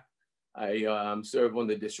of fact, I serve on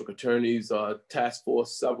the district attorney's task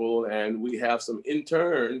force, several, and we have some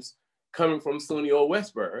interns coming from SUNY Old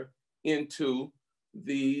Westbury into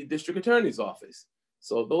the district attorney's office.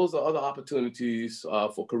 So those are other opportunities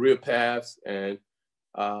for career paths, and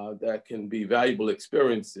that can be valuable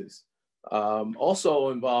experiences.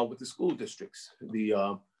 Also involved with the school districts,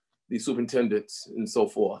 the superintendents and so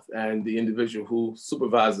forth, and the individual who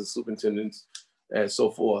supervises superintendents and so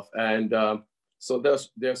forth. And so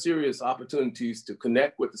there are serious opportunities to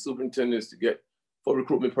connect with the superintendents to get, for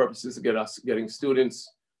recruitment purposes, to get us getting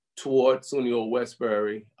students toward SUNY Old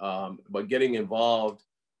Westbury, but getting involved,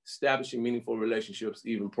 establishing meaningful relationships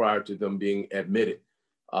even prior to them being admitted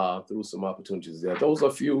through some opportunities there. Those are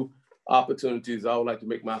a few opportunities I would like to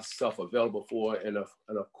make myself available for. And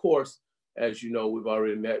of course, as you know, we've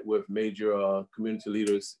already met with major community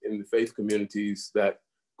leaders in the faith communities that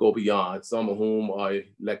go beyond, some of whom are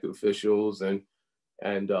elected officials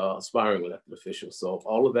and aspiring elected officials. So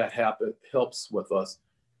all of that helps with us.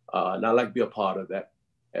 And I'd like to be a part of that.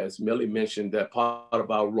 As Millie mentioned, that part of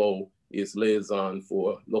our role is liaison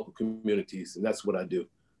for local communities, and that's what I do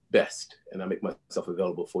best. And I make myself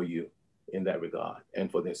available for you in that regard and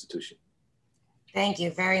for the institution. Thank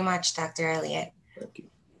you very much, Dr. Elliott. Thank you.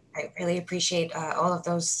 I really appreciate all of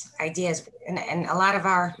those ideas, and a lot of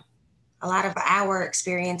our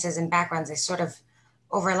experiences and backgrounds, they sort of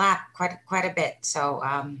overlap quite a bit. So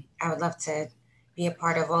I would love to be a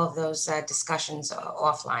part of all of those discussions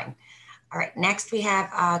offline. All right, next we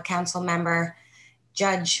have Council Member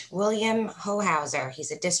Judge William Hohauser.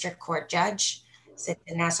 He's a district court judge, sits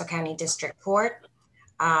in Nassau County District Court.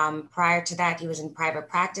 Prior to that, he was in private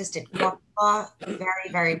practice, did corporate law, very,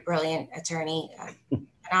 very brilliant attorney,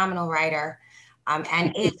 phenomenal writer,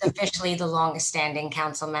 and is officially the longest standing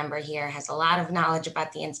council member here, has a lot of knowledge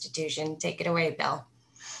about the institution. Take it away, Bill.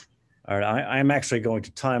 All right, I'm actually going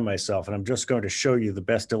to time myself, and I'm just going to show you the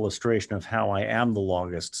best illustration of how I am the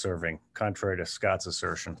longest serving, contrary to Scott's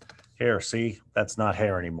assertion. Here, see, that's not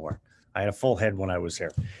hair anymore. I had a full head when I was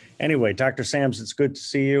here. Anyway, Dr. Sams, it's good to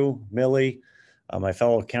see you. Millie, my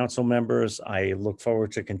fellow council members, I look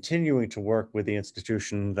forward to continuing to work with the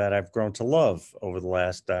institution that I've grown to love over the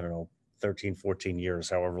last, 13, 14 years,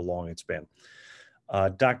 however long it's been.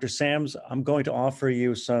 Dr. Sams, I'm going to offer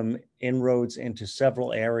you some inroads into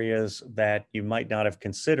several areas that you might not have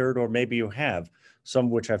considered, or maybe you have, some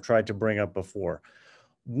of which I've tried to bring up before.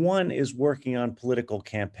 One is working on political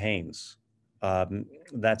campaigns.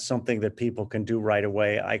 That's something that people can do right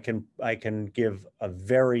away. I can give a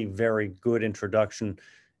very, very good introduction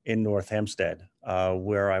in North Hempstead,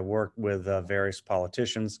 where I work with various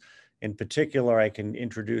politicians. In particular, I can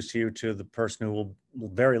introduce you to the person who will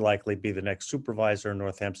very likely be the next supervisor in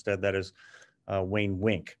North Hempstead, that is Wayne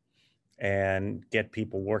Wink, and get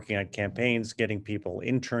people working on campaigns, getting people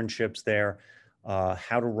internships there,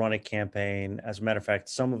 how to run a campaign. As a matter of fact,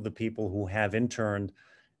 some of the people who have interned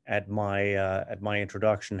at my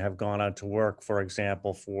introduction have gone on to work, for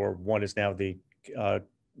example, for one is now the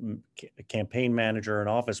campaign manager and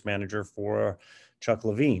office manager for Chuck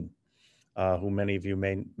Levine, who many of you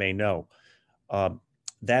may know.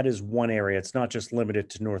 That is one area. It's not just limited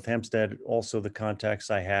to North Hempstead. Also, the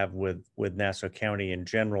contacts I have with Nassau County in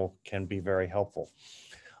general can be very helpful.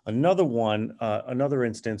 Another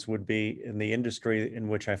instance would be in the industry in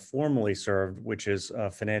which I formerly served, which is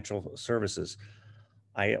financial services.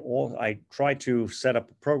 I tried to set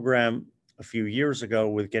up a program a few years ago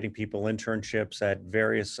with getting people internships at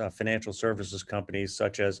various financial services companies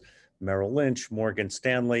such as Merrill Lynch, Morgan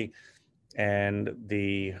Stanley, and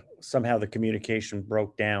somehow the communication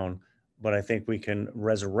broke down, but I think we can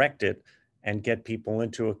resurrect it and get people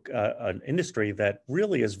into an industry that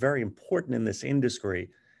really is very important in this industry.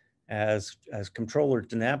 As Comptroller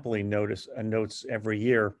DiNapoli notes every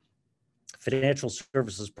year, financial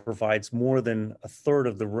services provides more than a third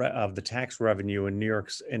of the tax revenue in New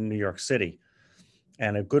York City,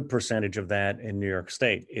 and a good percentage of that in New York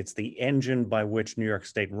State. It's the engine by which New York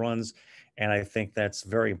State runs, and I think that's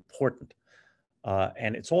very important.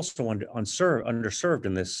 And it's also underserved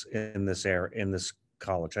in this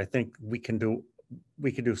college. I think we can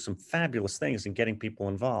do some fabulous things in getting people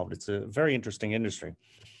involved. It's a very interesting industry.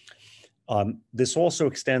 This also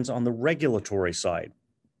extends on the regulatory side.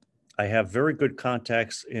 I have very good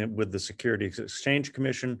contacts with the Securities Exchange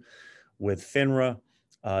Commission, with FINRA.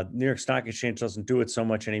 New York Stock Exchange doesn't do it so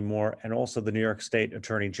much anymore, and also the New York State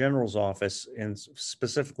Attorney General's office, and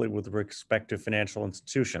specifically with respect to financial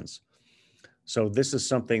institutions. So this is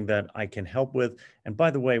something that I can help with. And by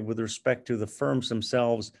the way, with respect to the firms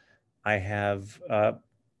themselves, I have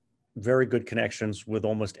very good connections with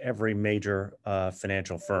almost every major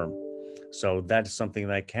financial firm. So that's something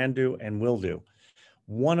that I can do and will do.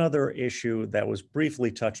 One other issue that was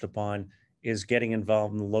briefly touched upon is getting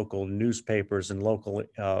involved in the local newspapers and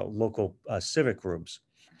local civic groups.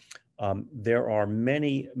 There are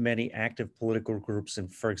many, many active political groups,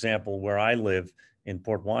 and for example, where I live in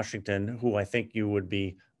Port Washington, who I think you would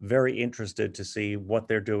be very interested to see what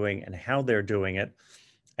they're doing and how they're doing it.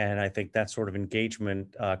 And I think that sort of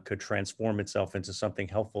engagement could transform itself into something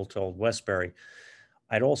helpful to Old Westbury.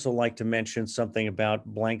 I'd also like to mention something about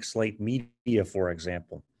blank slate media, for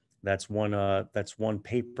example. That's one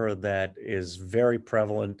paper that is very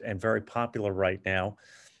prevalent and very popular right now.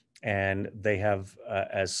 And they have,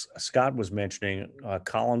 as Scott was mentioning,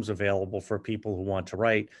 columns available for people who want to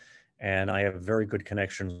write. And I have very good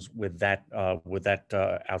connections with that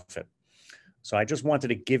outfit. So I just wanted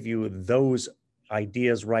to give you those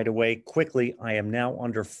ideas right away. Quickly, I am now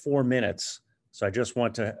under 4 minutes. So I just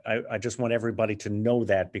want everybody to know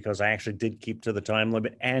that, because I actually did keep to the time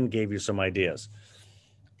limit and gave you some ideas.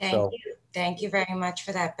 Thank you very much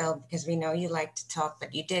for that, Bill, because we know you like to talk,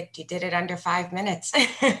 but you did it under 5 minutes.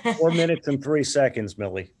 4 minutes and 3 seconds,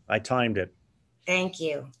 Millie. I timed it. Thank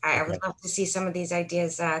you. I would love to see some of these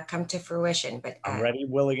ideas come to fruition, but I'm ready,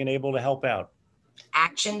 willing, and able to help out.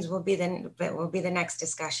 Actions will be the next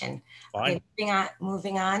discussion. Fine. Okay,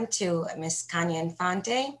 moving on to Ms. Kanya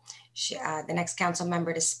Infante, the next council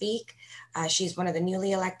member to speak. She's one of the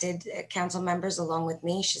newly elected council members along with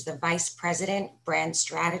me. She's the Vice President, Brand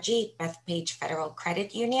Strategy, Bethpage Federal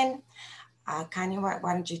Credit Union. Kanya,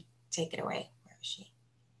 why don't you take it away? Where is she?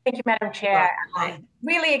 Thank you, Madam Chair. I'm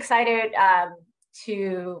really excited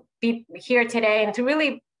to be here today and to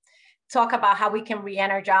really talk about how we can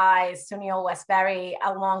re-energize SUNY Old Westbury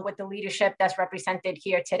along with the leadership that's represented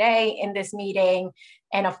here today in this meeting.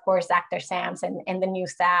 And of course, Dr. Sams and the new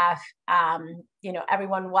staff.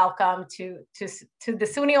 Everyone welcome to the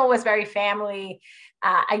SUNY Old Westbury family.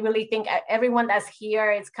 I really think everyone that's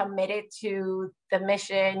here is committed to the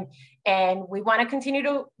mission, and we want to continue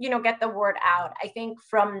to, get the word out. I think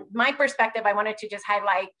from my perspective, I wanted to just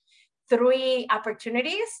highlight 3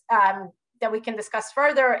 opportunities that we can discuss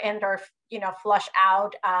further and or flush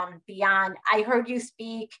out beyond. I heard you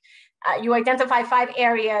speak, you identify 5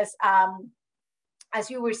 areas as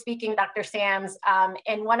you were speaking, Dr. Sams,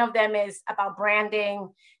 and one of them is about branding.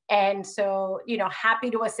 And so, happy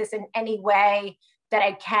to assist in any way that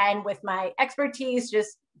I can with my expertise,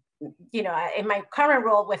 just, in my current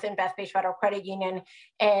role within Bethpage Federal Credit Union,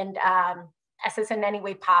 and assist in any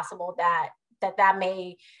way possible that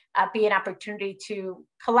may be an opportunity to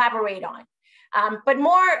collaborate on. But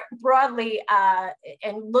more broadly,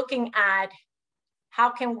 and looking at how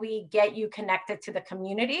can we get you connected to the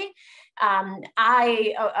community? I'm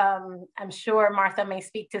sure Martha may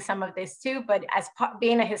speak to some of this too, but as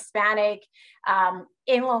being a Hispanic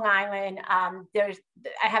in Long Island,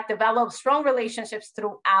 I have developed strong relationships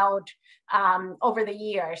throughout over the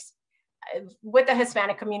years with the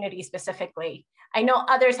Hispanic community specifically. I know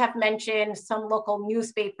others have mentioned some local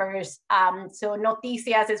newspapers. So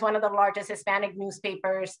Noticias is one of the largest Hispanic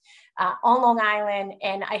newspapers on Long Island.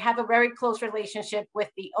 And I have a very close relationship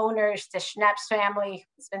with the owners, the Schnaps family.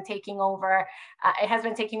 It's been taking over. It has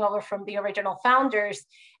been taking over from the original founders.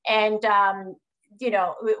 And,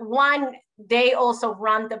 they also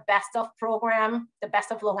run the Best of program, the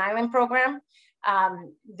Best of Long Island program.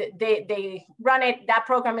 They run it, that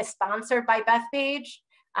program is sponsored by Bethpage.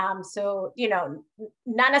 So,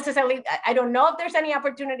 not necessarily, I don't know if there's any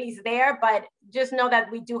opportunities there, but just know that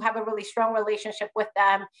we do have a really strong relationship with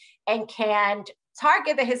them and can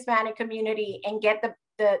target the Hispanic community and get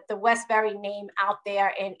the Westbury name out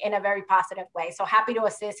there in a very positive way. So happy to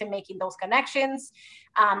assist in making those connections.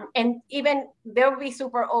 And even they'll be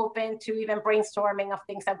super open to even brainstorming of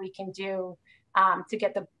things that we can do to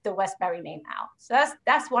get the Westbury name out. So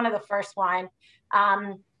that's one of the first one.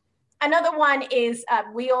 Another one is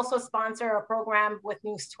we also sponsor a program with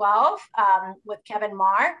News 12 with Kevin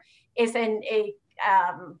Marr. It's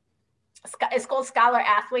called Scholar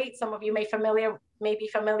Athlete. Some of you may be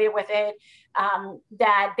familiar with it.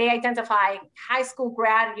 That they identify high school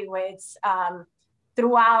graduates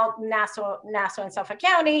throughout Nassau and Suffolk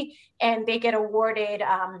County, and they get awarded.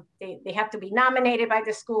 They have to be nominated by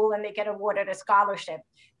the school, and they get awarded a scholarship.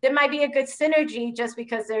 There might be a good synergy just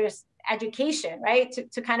because there's education, right?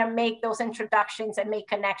 To kind of make those introductions and make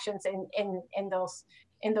connections in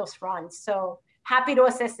those fronts. So happy to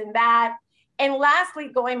assist in that. And lastly,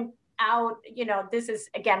 going out, this is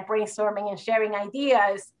again brainstorming and sharing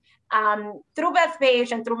ideas through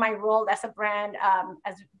Bethpage and through my role as a brand,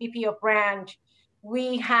 as VP of brand.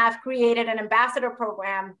 We have created an ambassador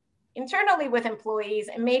program internally with employees,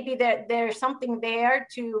 and maybe there's something there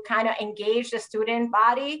to kind of engage the student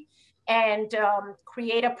body and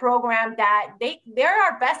create a program that they're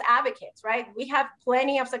our best advocates, right? We have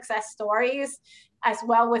plenty of success stories as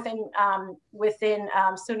well within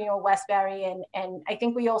SUNY Old Westbury, and I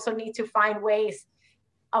think we also need to find ways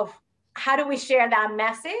of how do we share that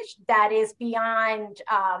message that is beyond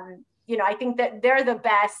I think that they're the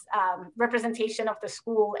best representation of the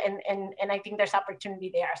school, and I think there's opportunity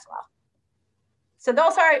there as well. So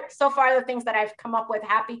those are so far the things that I've come up with.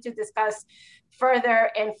 Happy to discuss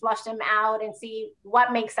further and flush them out and see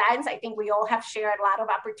what makes sense. I think we all have shared a lot of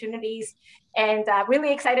opportunities, and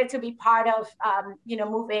really excited to be part of,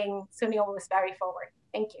 moving SUNY Old Westbury forward.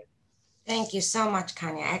 Thank you. Thank you so much,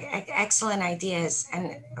 Kanya. Excellent ideas.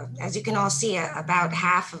 And as you can all see, about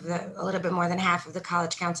a little bit more than half of the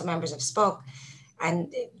College Council members have spoke.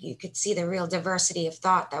 And you could see the real diversity of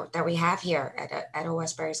thought that we have here at Old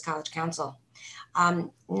Westbury's College Council.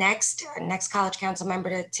 Next College Council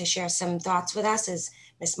member to share some thoughts with us is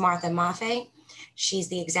Ms. Martha Maffei. She's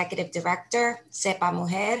the Executive Director, SEPA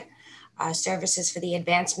Mujer, Services for the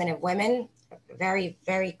Advancement of Women. Very,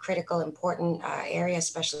 very critical, important area,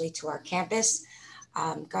 especially to our campus.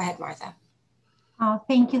 Go ahead, Martha.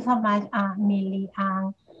 Thank you so much, Millie.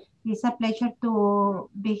 It's a pleasure to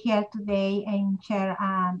be here today and share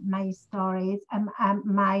my stories and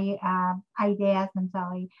my ideas. I'm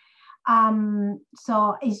sorry.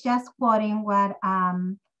 So it's just quoting what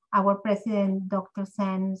our president, Dr.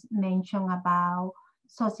 Sands, mentioned about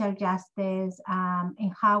social justice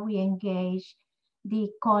and how we engage the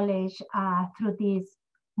college through this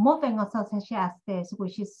movement of social justice,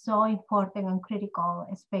 which is so important and critical,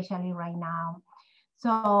 especially right now.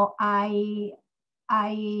 So I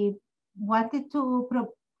wanted to,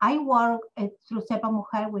 I work through SEPA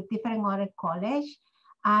Mujer with different other colleges,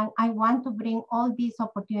 and I want to bring all these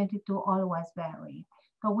opportunities to Old Westbury.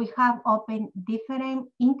 So we have opened different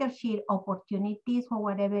internship opportunities for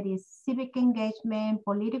whatever it is civic engagement,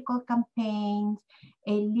 political campaigns,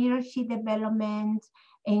 leadership development,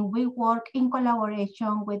 and we work in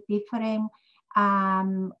collaboration with different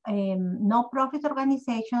non-profit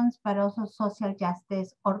organizations, but also social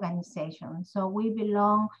justice organizations. So we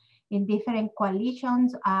belong in different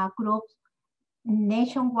coalitions, groups,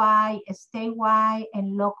 nationwide, statewide,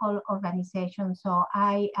 and local organizations. So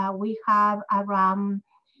we have around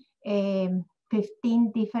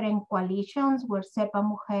 15 different coalitions where SEPA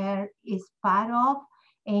Mujer is part of,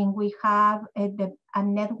 and we have a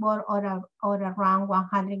network or around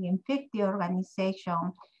 150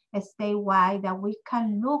 organizations statewide that we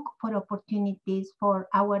can look for opportunities for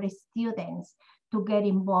our students to get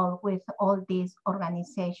involved with all these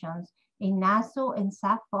organizations in Nassau and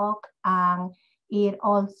Suffolk, and it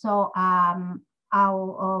also out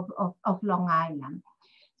of Long Island.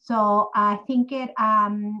 So I think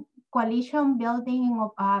coalition building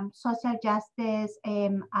of social justice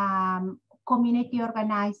and community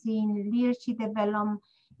organizing, leadership development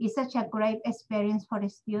is such a great experience for the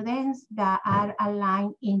students that are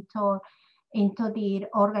aligned into the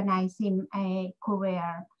organizing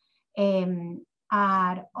career. And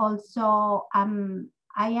also,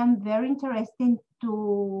 I am very interested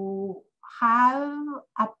to have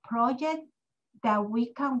a project that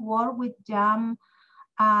we can work with young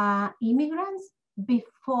immigrants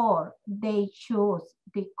before they choose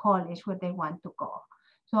the college where they want to go.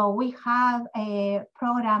 So we have a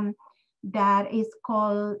program that is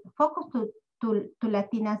called Focus to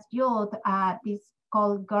Latinas Youth. This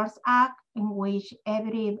called Girls Act, in which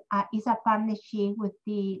is a partnership with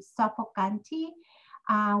the Suffolk County.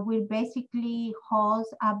 We basically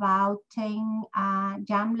host about 10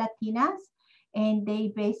 young Latinas, and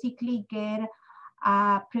they basically get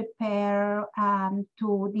prepared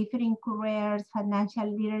to different careers,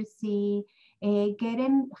 financial literacy,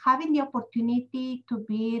 having the opportunity to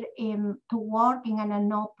be to work in a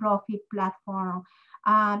no-profit platform.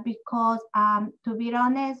 Because to be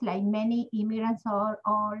honest, like many immigrants or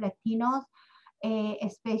Latinos,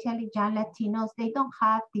 especially young Latinos, they don't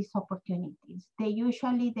have these opportunities.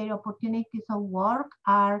 Their opportunities of work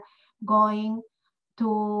are going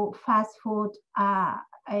to fast food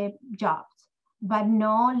jobs, but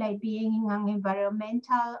no, like being in an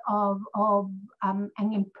environmental of an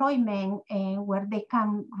employment where they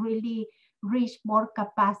can really reach more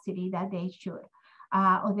capacity that they should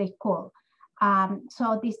or they could.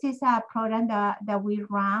 So this is a program that we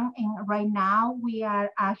run, and right now we are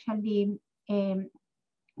actually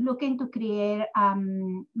looking to create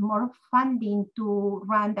more funding to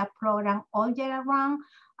run the program all year round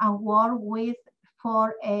and work with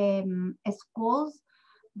 4 schools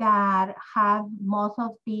that have most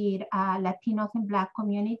of the Latinos and Black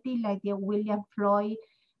community, like the William Floyd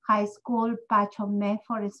High School, Pacho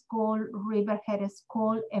Medford School, Riverhead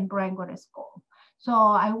School, and Brentwood School. So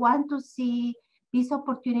I want to see this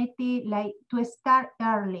opportunity like to start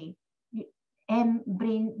early and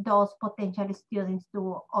bring those potential students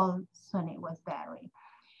to Old SUNY Westbury.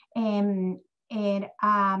 And And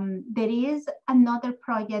there is another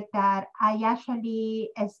project that I actually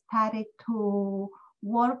started to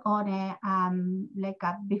work on it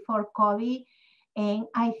before COVID. And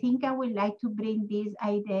I think I would like to bring this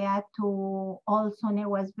idea to also Old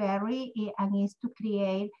Westbury, and is to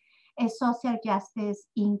create a social justice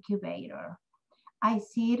incubator. I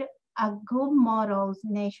see a good models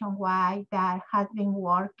nationwide that has been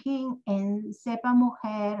working, and Sepa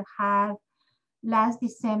Mujer have last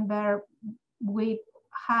December, we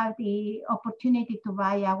had the opportunity to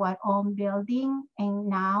buy our own building, and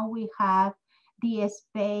now we have the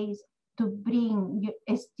space to bring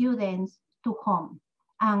students to home.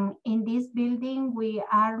 And in this building, we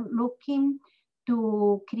are looking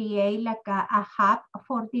to create like a hub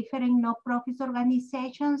for different non-profit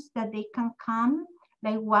organizations that they can come,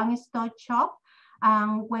 like one-stop shop.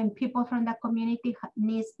 And when people from the community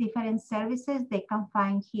needs different services, they can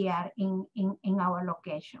find here in our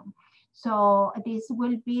location. So this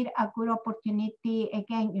will be a good opportunity,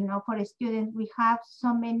 again, for students. We have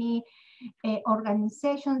so many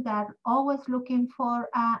organizations that are always looking for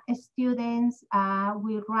students.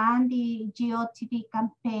 We run the GOTV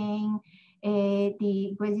campaign,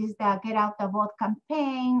 which is the Get Out the Vote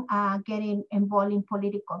campaign, getting involved in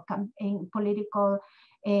political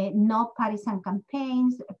no partisan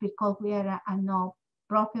campaigns, because we are a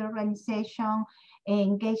no-profit organization,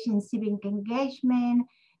 engaged in civic engagement,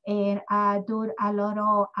 and do a lot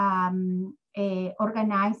of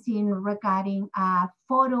organizing regarding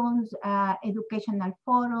forums, educational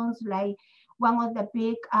forums. Like one of the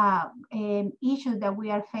big issues that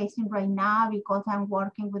we are facing right now, because I'm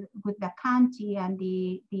working with the county and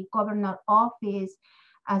the governor office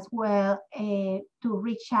as well, to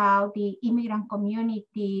reach out the immigrant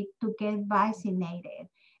community to get vaccinated.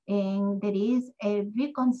 And there is a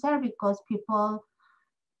big concern because people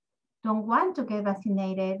don't want to get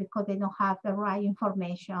vaccinated because they don't have the right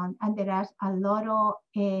information, and there is a lot of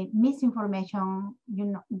misinformation,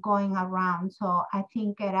 going around. So I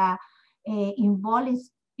think that involving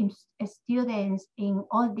students in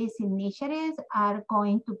all these initiatives are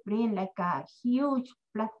going to bring like a huge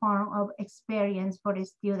platform of experience for the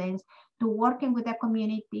students to working with the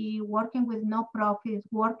community, working with non-profits,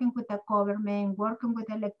 working with the government, working with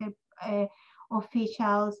elected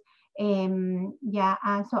officials.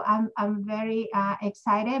 So I'm very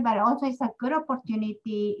excited, but also it's a good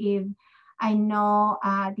opportunity. If I know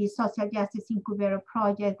the Social Justice Incubator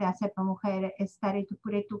project that Sepa Mujer started to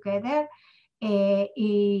put it together,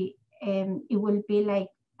 it will be like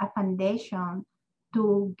a foundation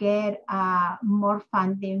to get more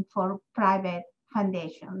funding for private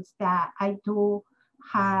foundations that I do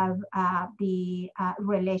have the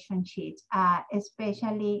relationships,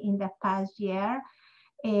 especially in the past year.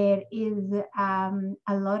 It is a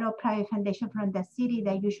lot of private foundations from the city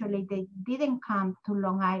that usually they didn't come to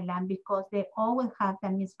Long Island because they always have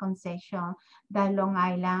the misconception that Long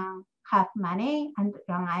Island have money and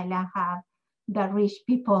Long Island have the rich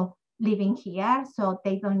people living here, so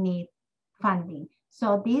they don't need funding.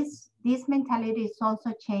 So this mentality is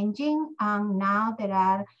also changing, and now there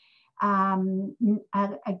are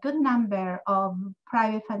a good number of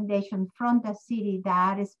private foundations from the city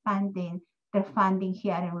that are expanding their funding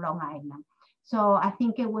here in Long Island. So I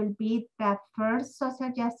think it will be the first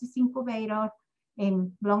social justice incubator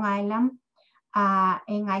in Long Island.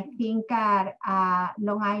 And I think that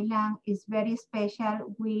Long Island is very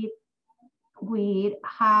special. We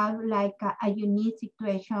have like a unique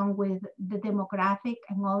situation with the demographic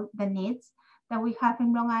and all the needs that we have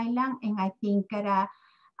in Long Island. And I think that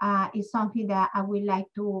is something that I would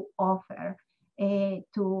like to offer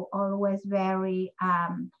to Old Westbury.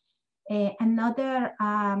 Another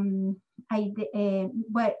idea,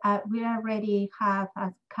 we already have,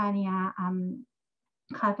 as Kania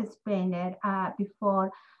have explained it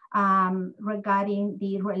before, regarding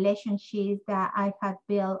the relationships that I had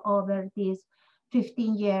built over these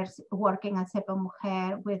 15 years working at Sepa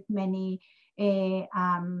Mujer with many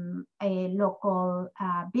local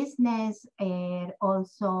business, and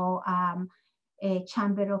also a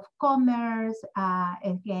chamber of commerce,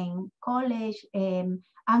 again, college, and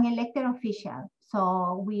elected official.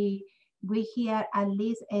 So we here, at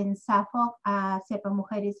least in Suffolk, Sepa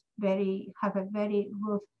Mujer is have a very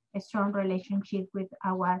good, strong relationship with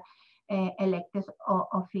our elected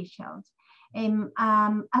officials. And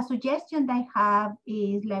a suggestion that I have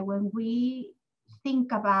is like when we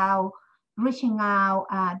think about reaching out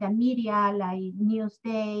the media, like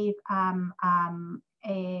Newsday,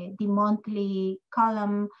 the monthly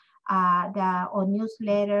column, or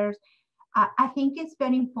newsletters, I think it's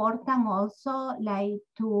very important also like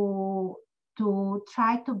to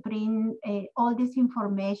try to bring all this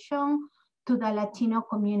information to the Latino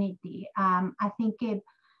community. I think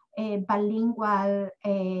a bilingual,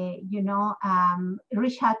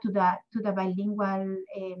 reach out to the bilingual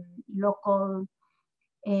local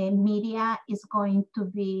media is going to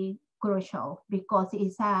be crucial, because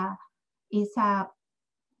it's a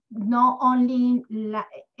not only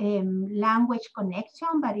language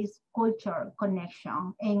connection, but it's culture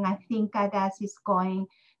connection. And I think that is going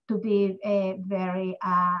to be very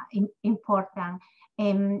important.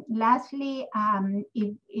 And lastly,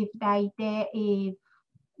 if the idea, if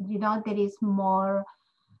there is more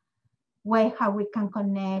way how we can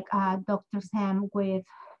connect Dr. Sam with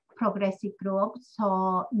progressive groups,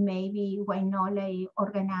 so maybe why not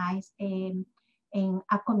organize in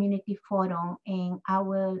a community forum, and I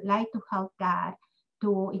would like to help that,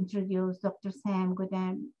 to introduce Dr. Sam with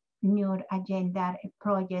a new agenda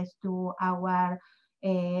projects to our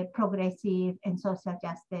progressive and social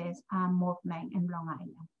justice movement in Long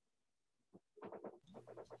Island.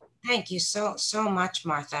 Thank you so much,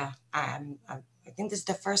 Martha. I think this is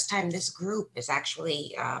the first time this group is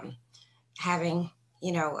actually having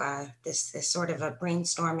this sort of a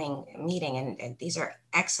brainstorming meeting, and these are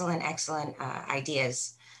excellent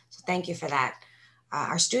ideas. So thank you for that.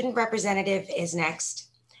 Our student representative is next,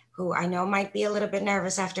 who I know might be a little bit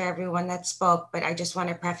nervous after everyone that spoke, but I just want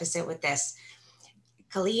to preface it with this.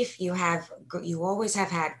 Khalif, you always have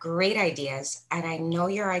had great ideas, and I know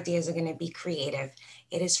your ideas are going to be creative.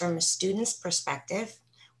 It is from a student's perspective,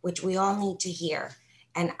 which we all need to hear.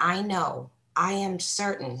 And I am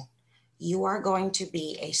certain you are going to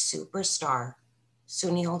be a superstar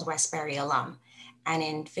SUNY Old Westbury alum. And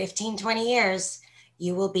in 15, 20 years,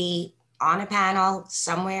 you will be on a panel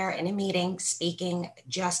somewhere in a meeting speaking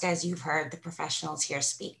just as you've heard the professionals here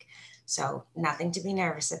speak. So nothing to be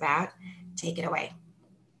nervous about. Take it away.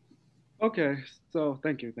 Okay, so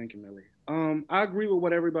thank you, Millie. I agree with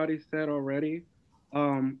what everybody said already.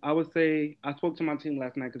 I would say I spoke to my team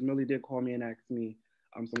last night because Millie did call me and ask me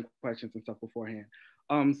some questions and stuff beforehand.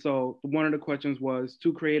 So one of the questions was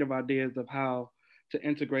 2 creative ideas of how to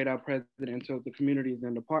integrate our president into the communities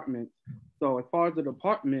and departments. So as far as the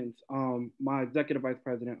departments, my executive vice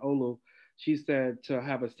president, Olu, she said to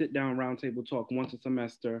have a sit-down roundtable talk once a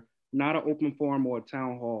semester, not an open forum or a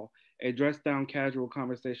town hall, a dress-down casual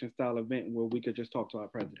conversation style event where we could just talk to our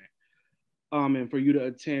president. And for you to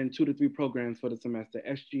attend 2 to 3 programs for the semester,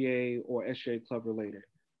 SGA or SGA club related.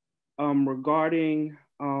 Regarding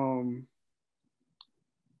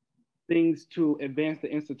things to advance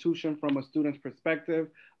the institution from a student's perspective,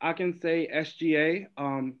 I can say SGA,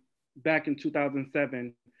 back in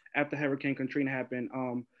 2007, after Hurricane Katrina happened,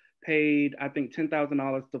 paid, I think,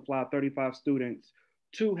 $10,000 to fly 35 students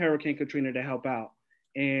to Hurricane Katrina to help out.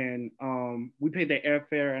 And we paid their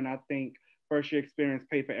airfare, and I think first year experience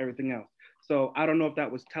paid for everything else. So I don't know if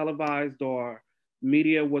that was televised or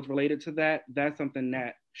media was related to that. That's something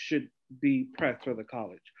that should be pressed for the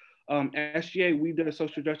college. SGA, we did a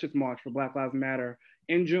social justice march for Black Lives Matter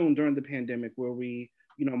in June during the pandemic, where we,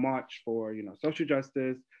 marched for, social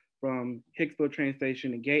justice from Hicksville train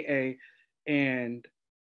station to Gate A. And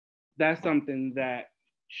that's something that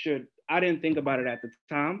I didn't think about it at the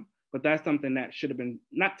time, but that's something that should have been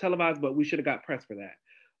not televised, but we should have got press for that.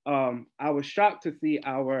 I was shocked to see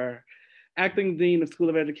our acting dean of School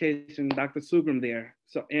of Education, Dr. Sugrum there.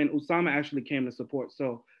 So, and Usama actually came to support.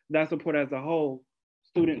 So that support as a whole,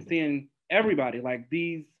 students seeing everybody, like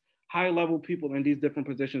these high level people in these different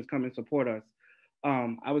positions come and support us,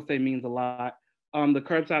 I would say means a lot. The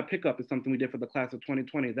curbside pickup is something we did for the class of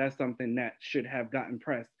 2020. That's something that should have gotten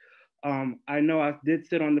press. I know I did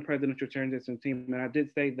sit on the presidential transition team, and I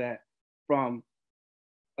did say that from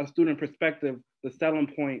a student perspective, the selling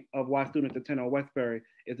point of why students attend Old Westbury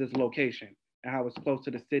is its location and how it's close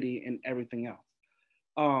to the city and everything else.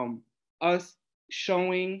 Us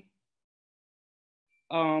showing,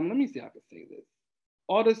 let me see how I can say this.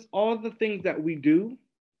 All the things that we do,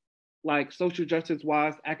 like social justice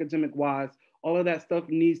wise, academic wise, all of that stuff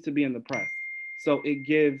needs to be in the press. So it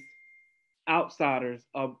gives outsiders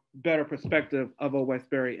a better perspective of Old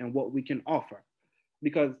Westbury and what we can offer.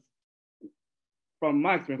 Because from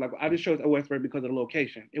my experience, like I just chose Old Westbury because of the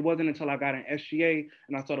location. It wasn't until I got an SGA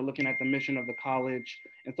and I started looking at the mission of the college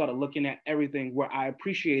and started looking at everything where I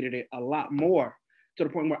appreciated it a lot more, to the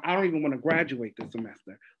point where I don't even want to graduate this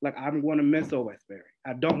semester. Like I want to miss Old Westbury.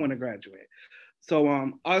 I don't want to graduate. So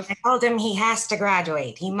I told him he has to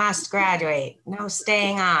graduate. He must graduate. No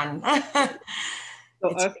staying on.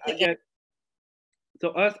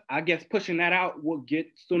 I guess pushing that out will get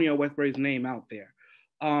SUNY Old Westbury's name out there.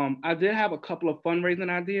 I did have a couple of fundraising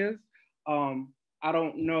ideas. I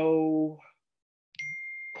don't know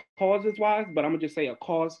causes wise, but I'm gonna just say a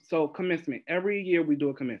cause. So commencement, every year we do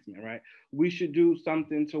a commencement, right? We should do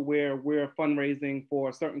something to where we're fundraising for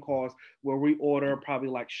a certain cause, where we order probably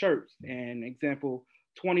like shirts and example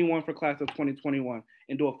 21 for class of 2021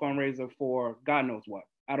 and do a fundraiser for God knows what.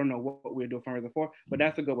 I don't know what we'll do a fundraiser for, but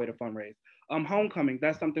that's a good way to fundraise. Homecoming,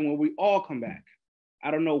 that's something where we all come back.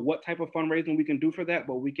 I don't know what type of fundraising we can do for that,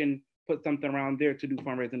 but we can put something around there to do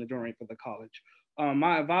fundraising to donate for the college.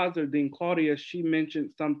 My advisor, Dean Claudia, she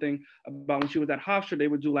mentioned something about when she was at Hofstra, they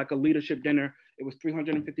would do like a leadership dinner. It was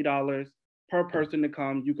 $350 per person to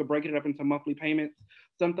come. You could break it up into monthly payments,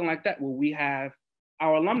 something like that, where we have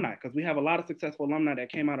our alumni, because we have a lot of successful alumni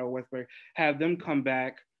that came out of Westbury, have them come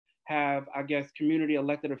back, have, I guess, community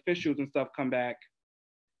elected officials and stuff come back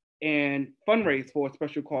and fundraise for a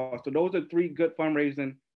special cause. So those are 3 good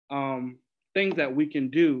fundraising things that we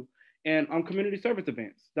can do. And community service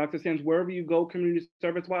events. Dr. Sams, wherever you go community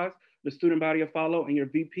service-wise, the student body will follow and your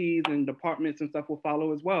VPs and departments and stuff will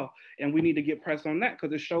follow as well. And we need to get press on that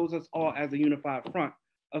because it shows us all as a unified front,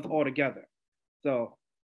 us all together. So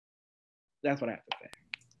that's what I have to say.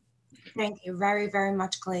 Thank you very, very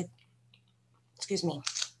much, Clay. Excuse me.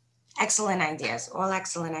 Excellent ideas, all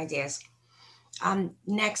excellent ideas.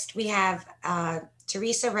 Next, we have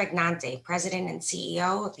Teresa Regnante, President and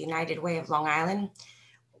CEO of United Way of Long Island.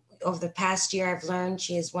 Over the past year, I've learned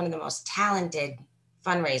she is one of the most talented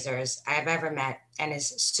fundraisers I've ever met and is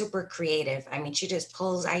super creative. I mean, she just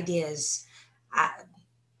pulls ideas.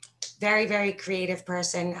 Very, very creative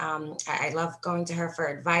person. I love going to her for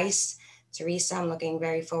advice. Teresa, I'm looking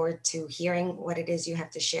very forward to hearing what it is you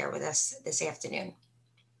have to share with us this afternoon.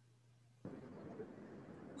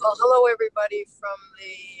 Well, hello everybody from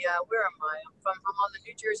the, where am I? I'm on the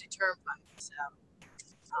New Jersey Turnpike. So,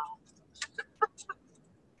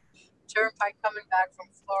 Turnpike coming back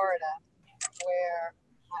from Florida, where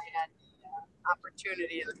I had the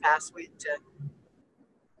opportunity in the past week to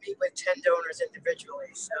meet with 10 donors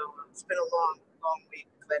individually. So it's been a long, long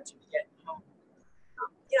week. Glad to be getting home.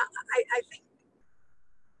 I think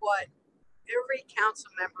what every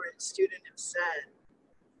council member and student have said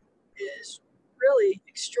is really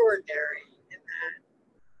extraordinary in that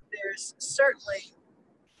there's certainly,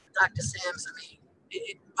 Dr. Sams, I mean,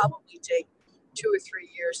 it probably take 2 or 3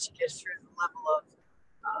 years to get through the level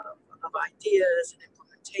of ideas and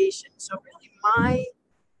implementation. So really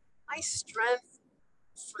my strength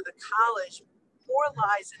for the college more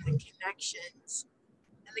lies in the connections,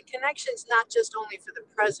 and the connections not just only for the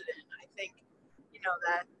president. I think,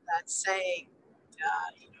 that saying,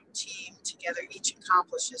 team together each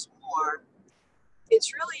accomplishes more.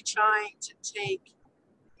 It's really trying to take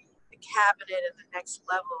the cabinet and the next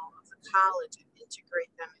level of the college and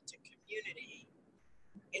integrate them into community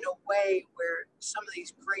in a way where some of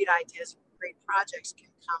these great ideas, great projects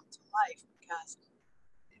can come to life, because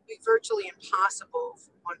it'd be virtually impossible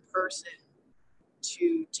for one person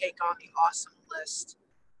to take on the awesome list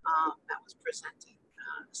that was presented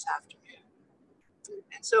this afternoon.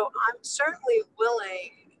 And so I'm certainly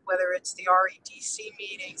willing, whether it's the REDC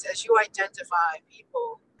meetings, as you identify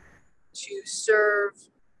people to serve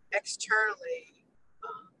externally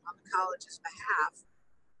on the college's behalf,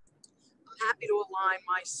 I'm happy to align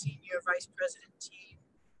my senior vice president team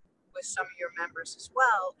with some of your members as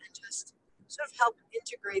well, and just sort of help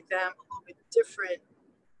integrate them a little bit different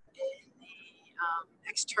in the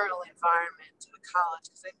external environment to the college.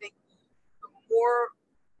 Because I think the more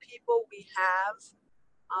people we have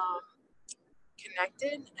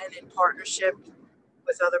connected and in partnership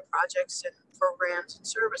with other projects and programs and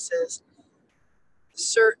services,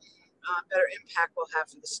 certain better impact we'll have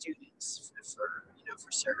for the students,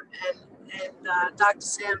 for certain. And Dr.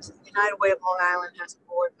 Sams, United Way of Long Island has a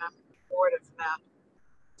board of about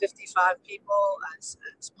 55 people, as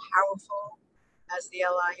powerful as the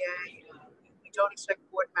LIA. We don't expect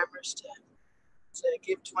board members to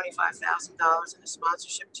give $25,000 in a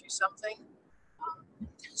sponsorship to something.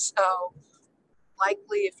 So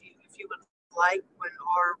likely, if you would like, when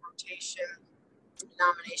our rotation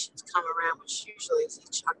nominations come around, which usually is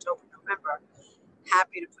each October, November,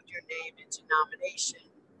 happy to put your name into nomination.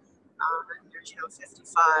 And there's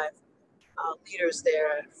 55 leaders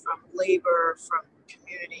there, from labor, from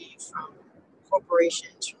community, from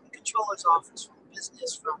corporations, from the controller's office, from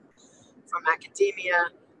business, from academia,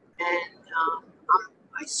 and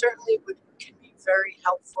I certainly can be very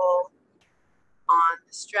helpful on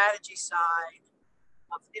the strategy side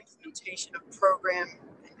of implementation of program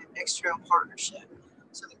and external partnership.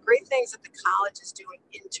 So the great things that the college is doing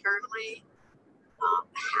internally,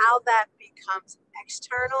 how that becomes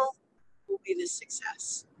external will be the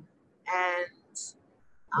success. And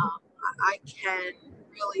I can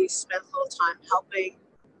really spend a little time helping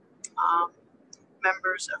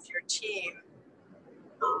members of your team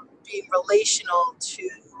being relational to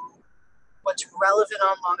what's relevant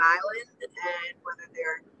on Long Island, and whether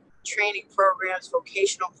they're training programs,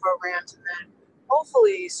 vocational programs, and then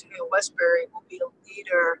hopefully SUNY Westbury will be a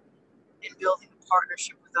leader in building a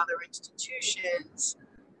partnership with other institutions,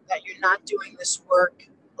 that you're not doing this work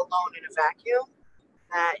alone in a vacuum,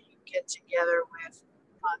 that you get together with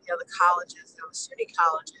the other colleges, the other SUNY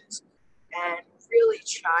colleges, and really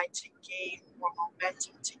try to gain more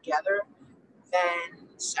momentum together than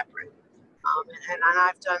separate. And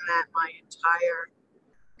I've done that my entire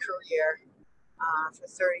career for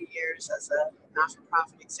 30 years as a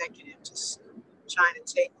not-for-profit executive, just trying to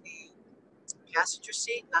take the passenger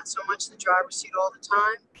seat, not so much the driver's seat all the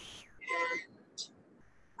time, and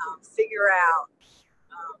figure out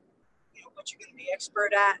what you're going to be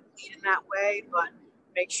expert at, lead in that way, but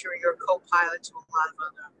make sure you're a co-pilot to a lot of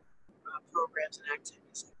other programs and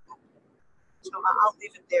activities like that. So I'll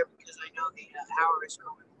leave it there because I know the hour is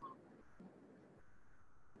going long.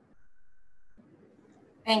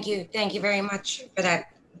 Thank you very much for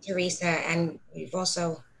that, Teresa. And we've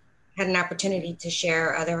also had an opportunity to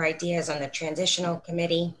share other ideas on the transitional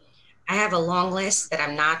committee. I have a long list that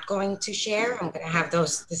I'm not going to share. I'm going to have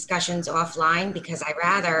those discussions offline because I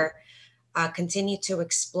rather continue to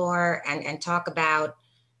explore and talk about,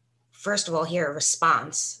 first of all, hear a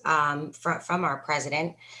response from our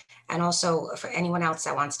president, and also for anyone else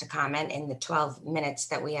that wants to comment in the 12 minutes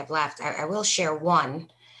that we have left. I will share one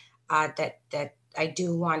that I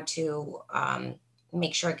do want to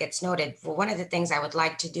make sure it gets noted. Well, one of the things I would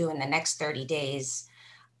like to do in the next 30 days,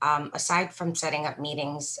 aside from setting up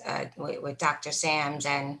meetings with Dr. Sams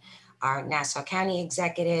and our Nassau County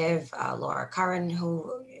executive, Laura Curran,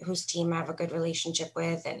 whose team I have a good relationship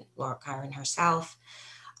with, and Laura Curran herself,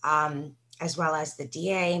 as well as the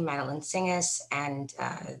DA, Madeline Singas, and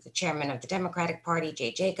the chairman of the Democratic Party,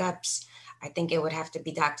 Jay Jacobs. I think it would have to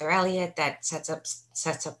be Dr. Elliott that sets up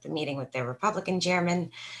the meeting with the Republican chairman.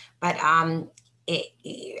 But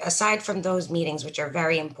aside from those meetings, which are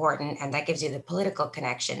very important, and that gives you the political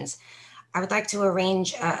connections, I would like to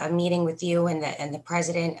arrange a meeting with you and the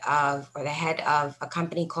president of, or the head of a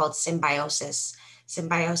company called Symbiosis.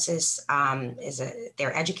 Symbiosis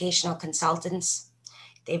they're educational consultants.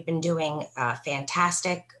 They've been doing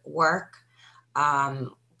fantastic work.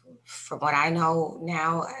 From what I know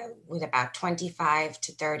now, with about 25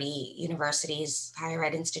 to 30 universities, higher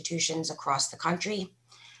ed institutions across the country.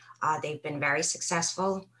 They've been very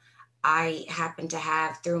successful. I happen to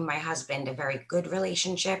have, through my husband, a very good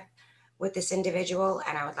relationship with this individual,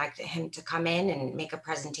 and I would like him to come in and make a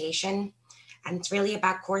presentation. And it's really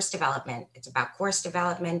about course development. It's about course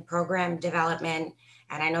development, program development.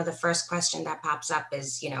 And I know the first question that pops up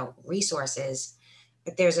is, resources.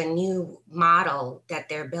 But there's a new model that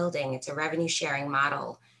they're building. It's a revenue sharing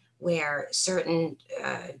model where certain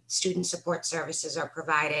student support services are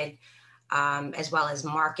provided, as well as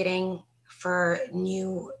marketing for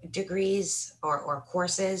new degrees or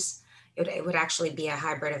courses. It would actually be a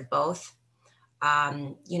hybrid of both,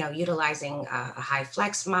 utilizing a high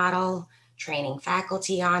flex model, training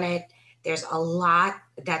faculty on it. There's a lot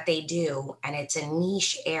that they do, and it's a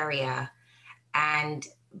niche area. And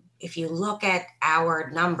if you look at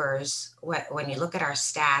our numbers, when you look at our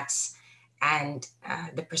stats and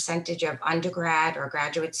the percentage of undergrad or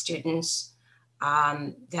graduate students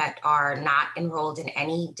that are not enrolled in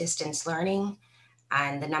any distance learning,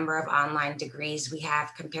 and the number of online degrees we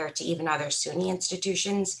have compared to even other SUNY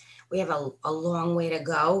institutions, we have a long way to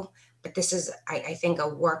go. But this is, I think, a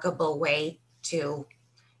workable way to,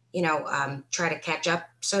 try to catch up,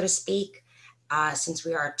 so to speak, since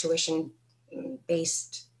we are a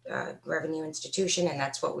tuition-based revenue institution, and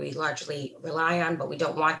that's what we largely rely on, but we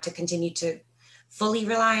don't want to continue to fully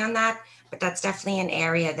rely on that. But that's definitely an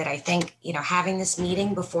area that I think, having this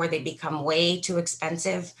meeting before they become way too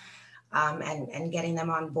expensive and getting them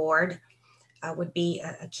on board would be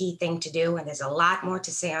a key thing to do. And there's a lot more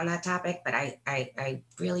to say on that topic, but I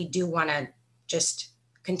really do want to just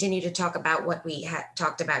continue to talk about what we had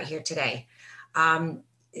talked about here today.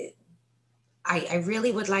 I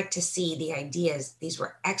really would like to see the ideas, these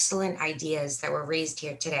were excellent ideas that were raised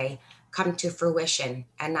here today, come to fruition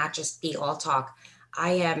and not just be all talk.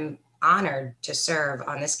 I am honored to serve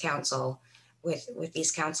on this council with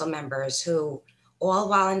these council members who all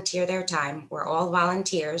volunteer their time. We're all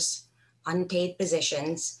volunteers, unpaid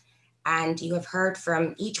positions, and you have heard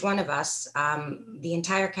from each one of us. The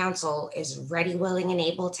entire council is ready, willing, and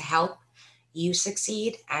able to help you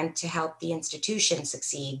succeed and to help the institution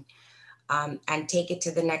succeed. And take it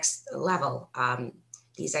to the next level.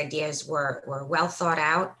 These ideas were well thought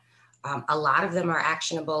out. A lot of them are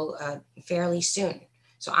actionable fairly soon.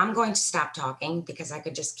 So I'm going to stop talking because I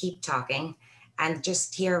could just keep talking and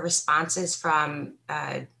just hear responses from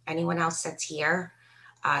anyone else that's here.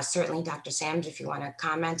 Certainly Dr. Sams, if you want to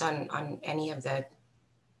comment on any of the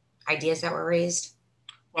ideas that were raised.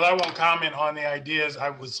 Well, I won't comment on the ideas. I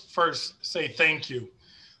was first say thank you.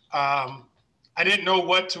 I didn't know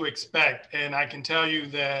what to expect, and I can tell you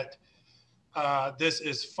that this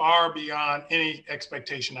is far beyond any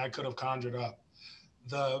expectation I could have conjured up.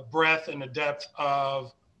 The breadth and the depth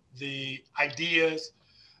of the ideas,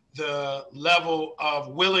 the level of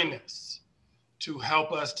willingness to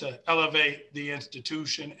help us to elevate the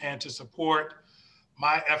institution and to support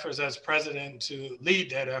my efforts as president to lead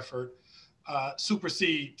that effort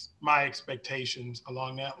supersedes my expectations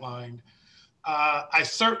along that line. I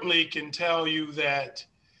certainly can tell you that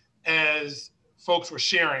as folks were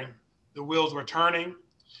sharing, the wheels were turning,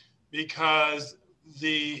 because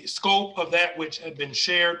the scope of that which had been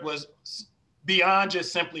shared was beyond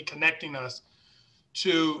just simply connecting us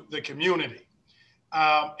to the community.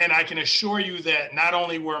 And I can assure you that not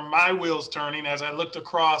only were my wheels turning, as I looked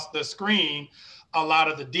across the screen, a lot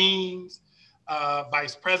of the deans,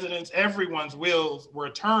 vice presidents, everyone's wheels were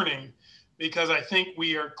turning, because I think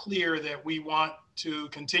we are clear that we want to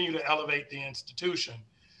continue to elevate the institution.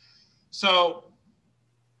 So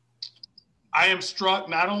I am struck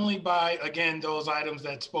not only by, again, those items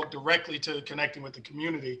that spoke directly to connecting with the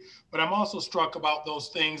community, but I'm also struck about those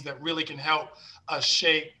things that really can help us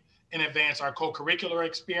shape and advance our co-curricular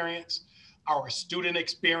experience, our student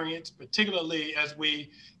experience, particularly as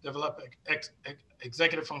we develop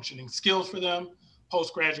executive functioning skills for them,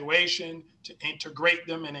 post-graduation, to integrate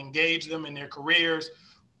them and engage them in their careers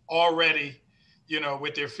already,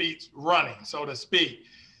 with their feet running, so to speak.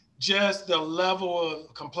 Just the level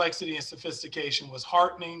of complexity and sophistication was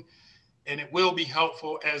heartening, and it will be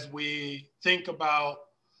helpful as we think about,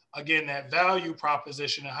 again, that value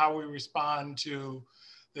proposition and how we respond to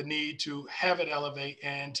the need to have it elevate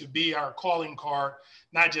and to be our calling card,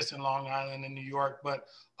 not just in Long Island and New York, but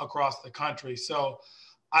across the country. So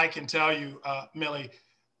I can tell you, Millie,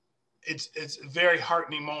 it's a very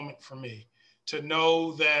heartening moment for me to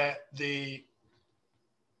know that the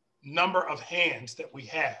number of hands that we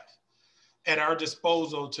have at our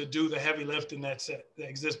disposal to do the heavy lifting that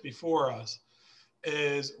exists before us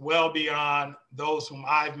is well beyond those whom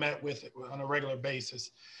I've met with on a regular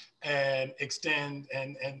basis, and extend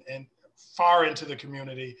and far into the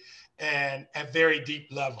community and at very deep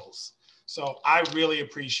levels. So I really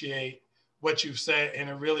appreciate what you've said, and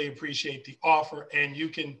I really appreciate the offer. And you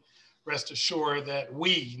can rest assured that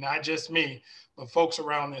we, not just me, but folks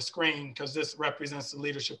around this screen, because this represents the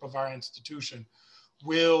leadership of our institution,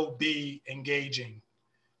 will be engaging.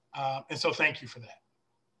 And so thank you for that.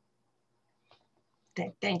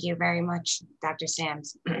 Thank you very much, Dr.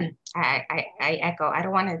 Sams. I echo. I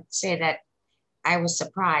don't want to say that I was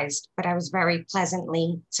surprised, but I was very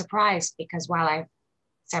pleasantly surprised, because while I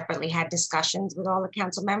separately had discussions with all the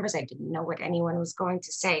council members, I didn't know what anyone was going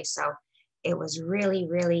to say. So it was really,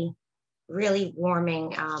 really, really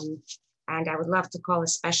warming. And I would love to call a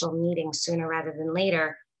special meeting sooner rather than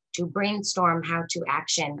later to brainstorm how to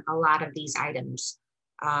action a lot of these items,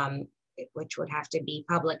 which would have to be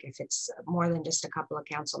public if it's more than just a couple of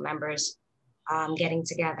council members getting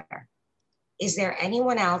together. Is there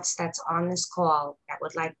anyone else that's on this call that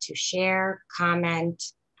would like to share, comment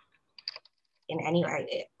in any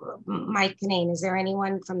way? Mike Canane, is there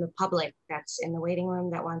anyone from the public that's in the waiting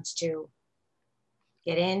room that wants to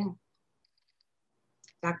get in?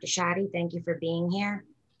 Dr. Shadi, thank you for being here.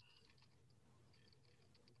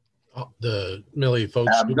 The Millie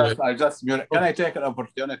folks. Can I take an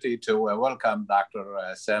opportunity to welcome Dr.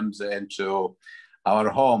 Sams into our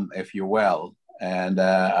home, if you will? And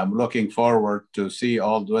I'm looking forward to see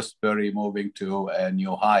Old Westbury moving to a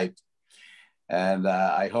new height. And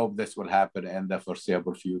I hope this will happen in the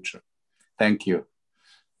foreseeable future. Thank you.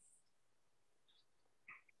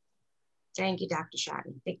 Thank you, Dr.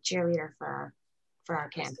 Shadi. Big cheerleader for our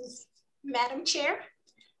campus. Madam Chair,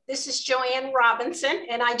 this is Joanne Robinson,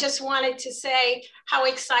 and I just wanted to say how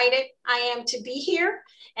excited I am to be here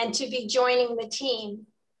and to be joining the team.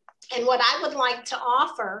 And what I would like to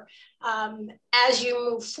offer as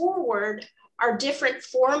you move forward are different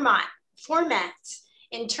formats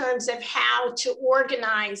in terms of how to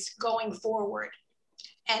organize going forward.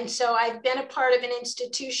 And so I've been a part of an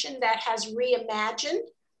institution that has reimagined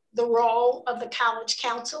the role of the College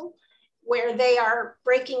Council, where they are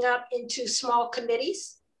breaking up into small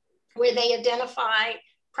committees, where they identify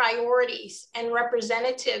priorities, and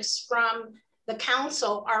representatives from the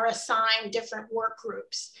council are assigned different work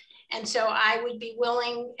groups. And so I would be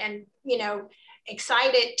willing and, you know,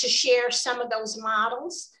 excited to share some of those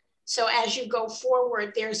models. So as you go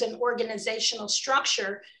forward, there's an organizational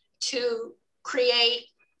structure to create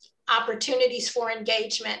opportunities for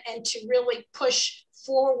engagement and to really push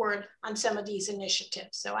forward on some of these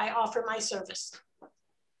initiatives. So I offer my service.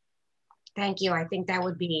 Thank you. I think that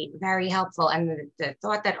would be very helpful. And the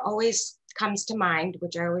thought that always comes to mind,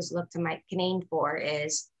 which I always look to Mike Kinane for,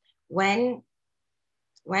 is what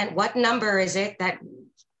number is it that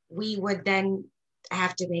we would then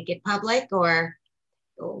have to make it public, or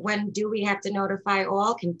when do we have to notify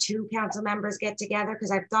all? Can 2 council members get together?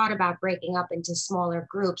 Because I've thought about breaking up into smaller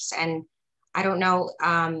groups, and I don't know,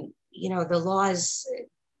 you know, the laws.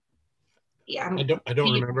 Yeah, I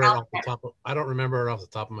don't remember it off the top of, I don't remember it off the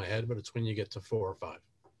top of my head, but it's when you get to 4 or 5.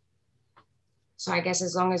 So I guess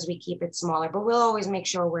as long as we keep it smaller, but we'll always make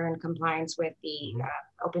sure we're in compliance with the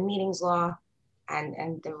open meetings law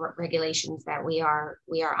and the regulations that we are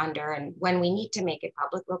under. And when we need to make it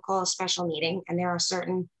public, we'll call a special meeting. And there are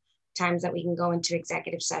certain times that we can go into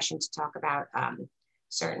executive session to talk about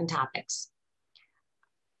certain topics.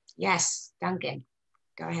 Yes, Duncan,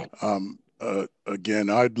 go ahead. Again,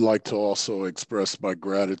 I'd like to also express my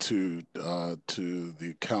gratitude to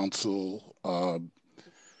the council.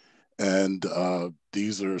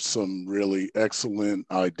 These are some really excellent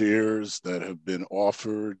ideas that have been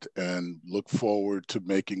offered, and look forward to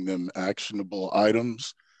making them actionable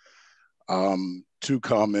items. 2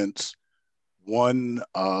 comments. One,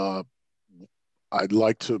 I'd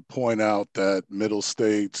like to point out that Middle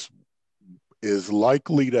States is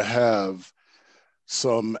likely to have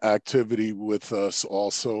some activity with us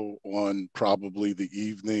also on probably the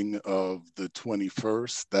evening of the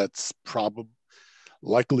 21st. That's probably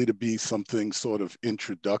likely to be something sort of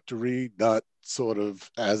introductory, not sort of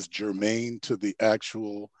as germane to the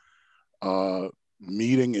actual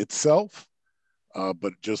meeting itself,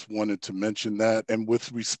 but just wanted to mention that. And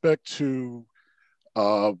with respect to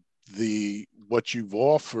what you've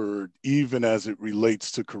offered, even as it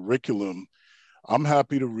relates to curriculum, I'm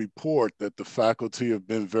happy to report that the faculty have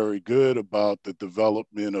been very good about the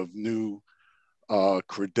development of new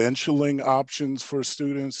credentialing options for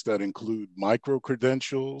students that include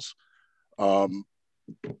micro-credentials.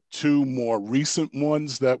 2 more recent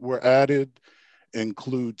ones that were added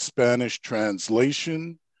include Spanish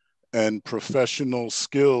translation and professional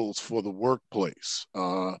skills for the workplace.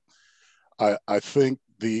 I think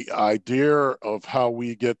the idea of how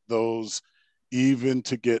we get those even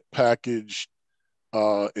to get packaged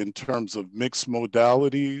in terms of mixed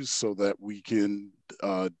modalities so that we can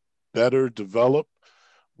better develop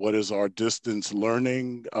what is our distance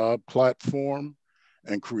learning platform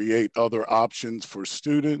and create other options for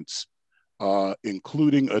students,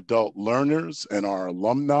 including adult learners and our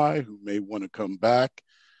alumni who may want to come back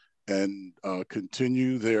and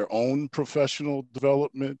continue their own professional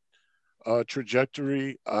development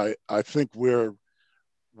trajectory. I think we're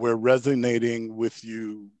resonating with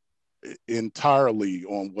you entirely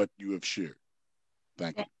on what you have shared.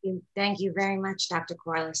 Thank you. Thank you very much, Dr.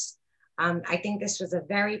 Corliss. I think this was a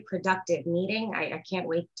very productive meeting. I can't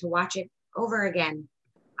wait to watch it over again.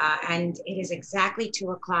 And it is exactly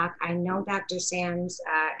 2 o'clock. I know Dr. Sams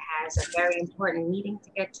has a very important meeting to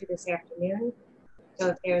get to this afternoon. So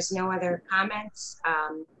if there's no other comments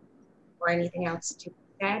or anything else to be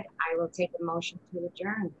said, I will take a motion to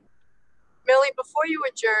adjourn. Millie, before you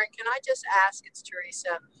adjourn, can I just ask, it's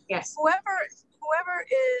Teresa. Yes. Whoever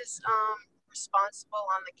is responsible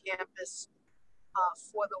on the campus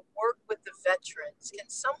for the work with the veterans, can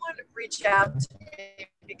someone reach out to me?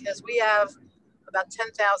 Because we have about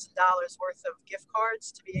 $10,000 worth of gift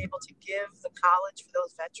cards to be able to give the college for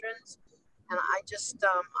those veterans. And I just,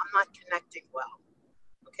 I'm not connecting well.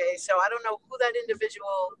 Okay, so I don't know who that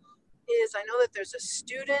individual is. I know that there's a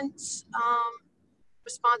student's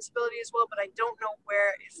responsibility as well, but I don't know where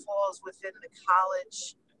it falls within the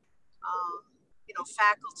college, you know,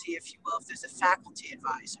 faculty, if you will, if there's a faculty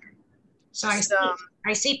advisor. So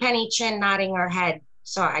I see Penny Chin nodding her head.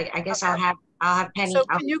 So I guess okay. I'll have Penny. So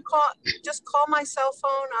can you just call my cell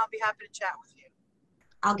phone? I'll be happy to chat with you.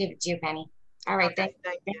 I'll give it to you, Penny. All right, okay,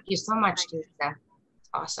 thank you so much, Teresa.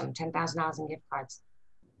 Awesome, $10,000 in gift cards.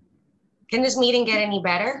 Can this meeting get any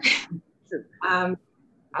better?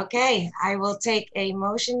 Okay, I will take a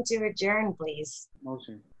motion to adjourn, please.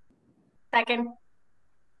 Motion. Second.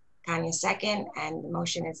 Kanya second, and the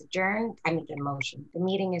motion is adjourned. I mean, the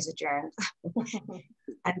meeting is adjourned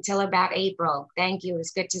until about April. Thank you.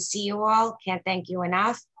 It's good to see you all. Can't thank you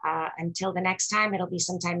enough. Until the next time, it'll be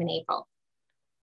sometime in April.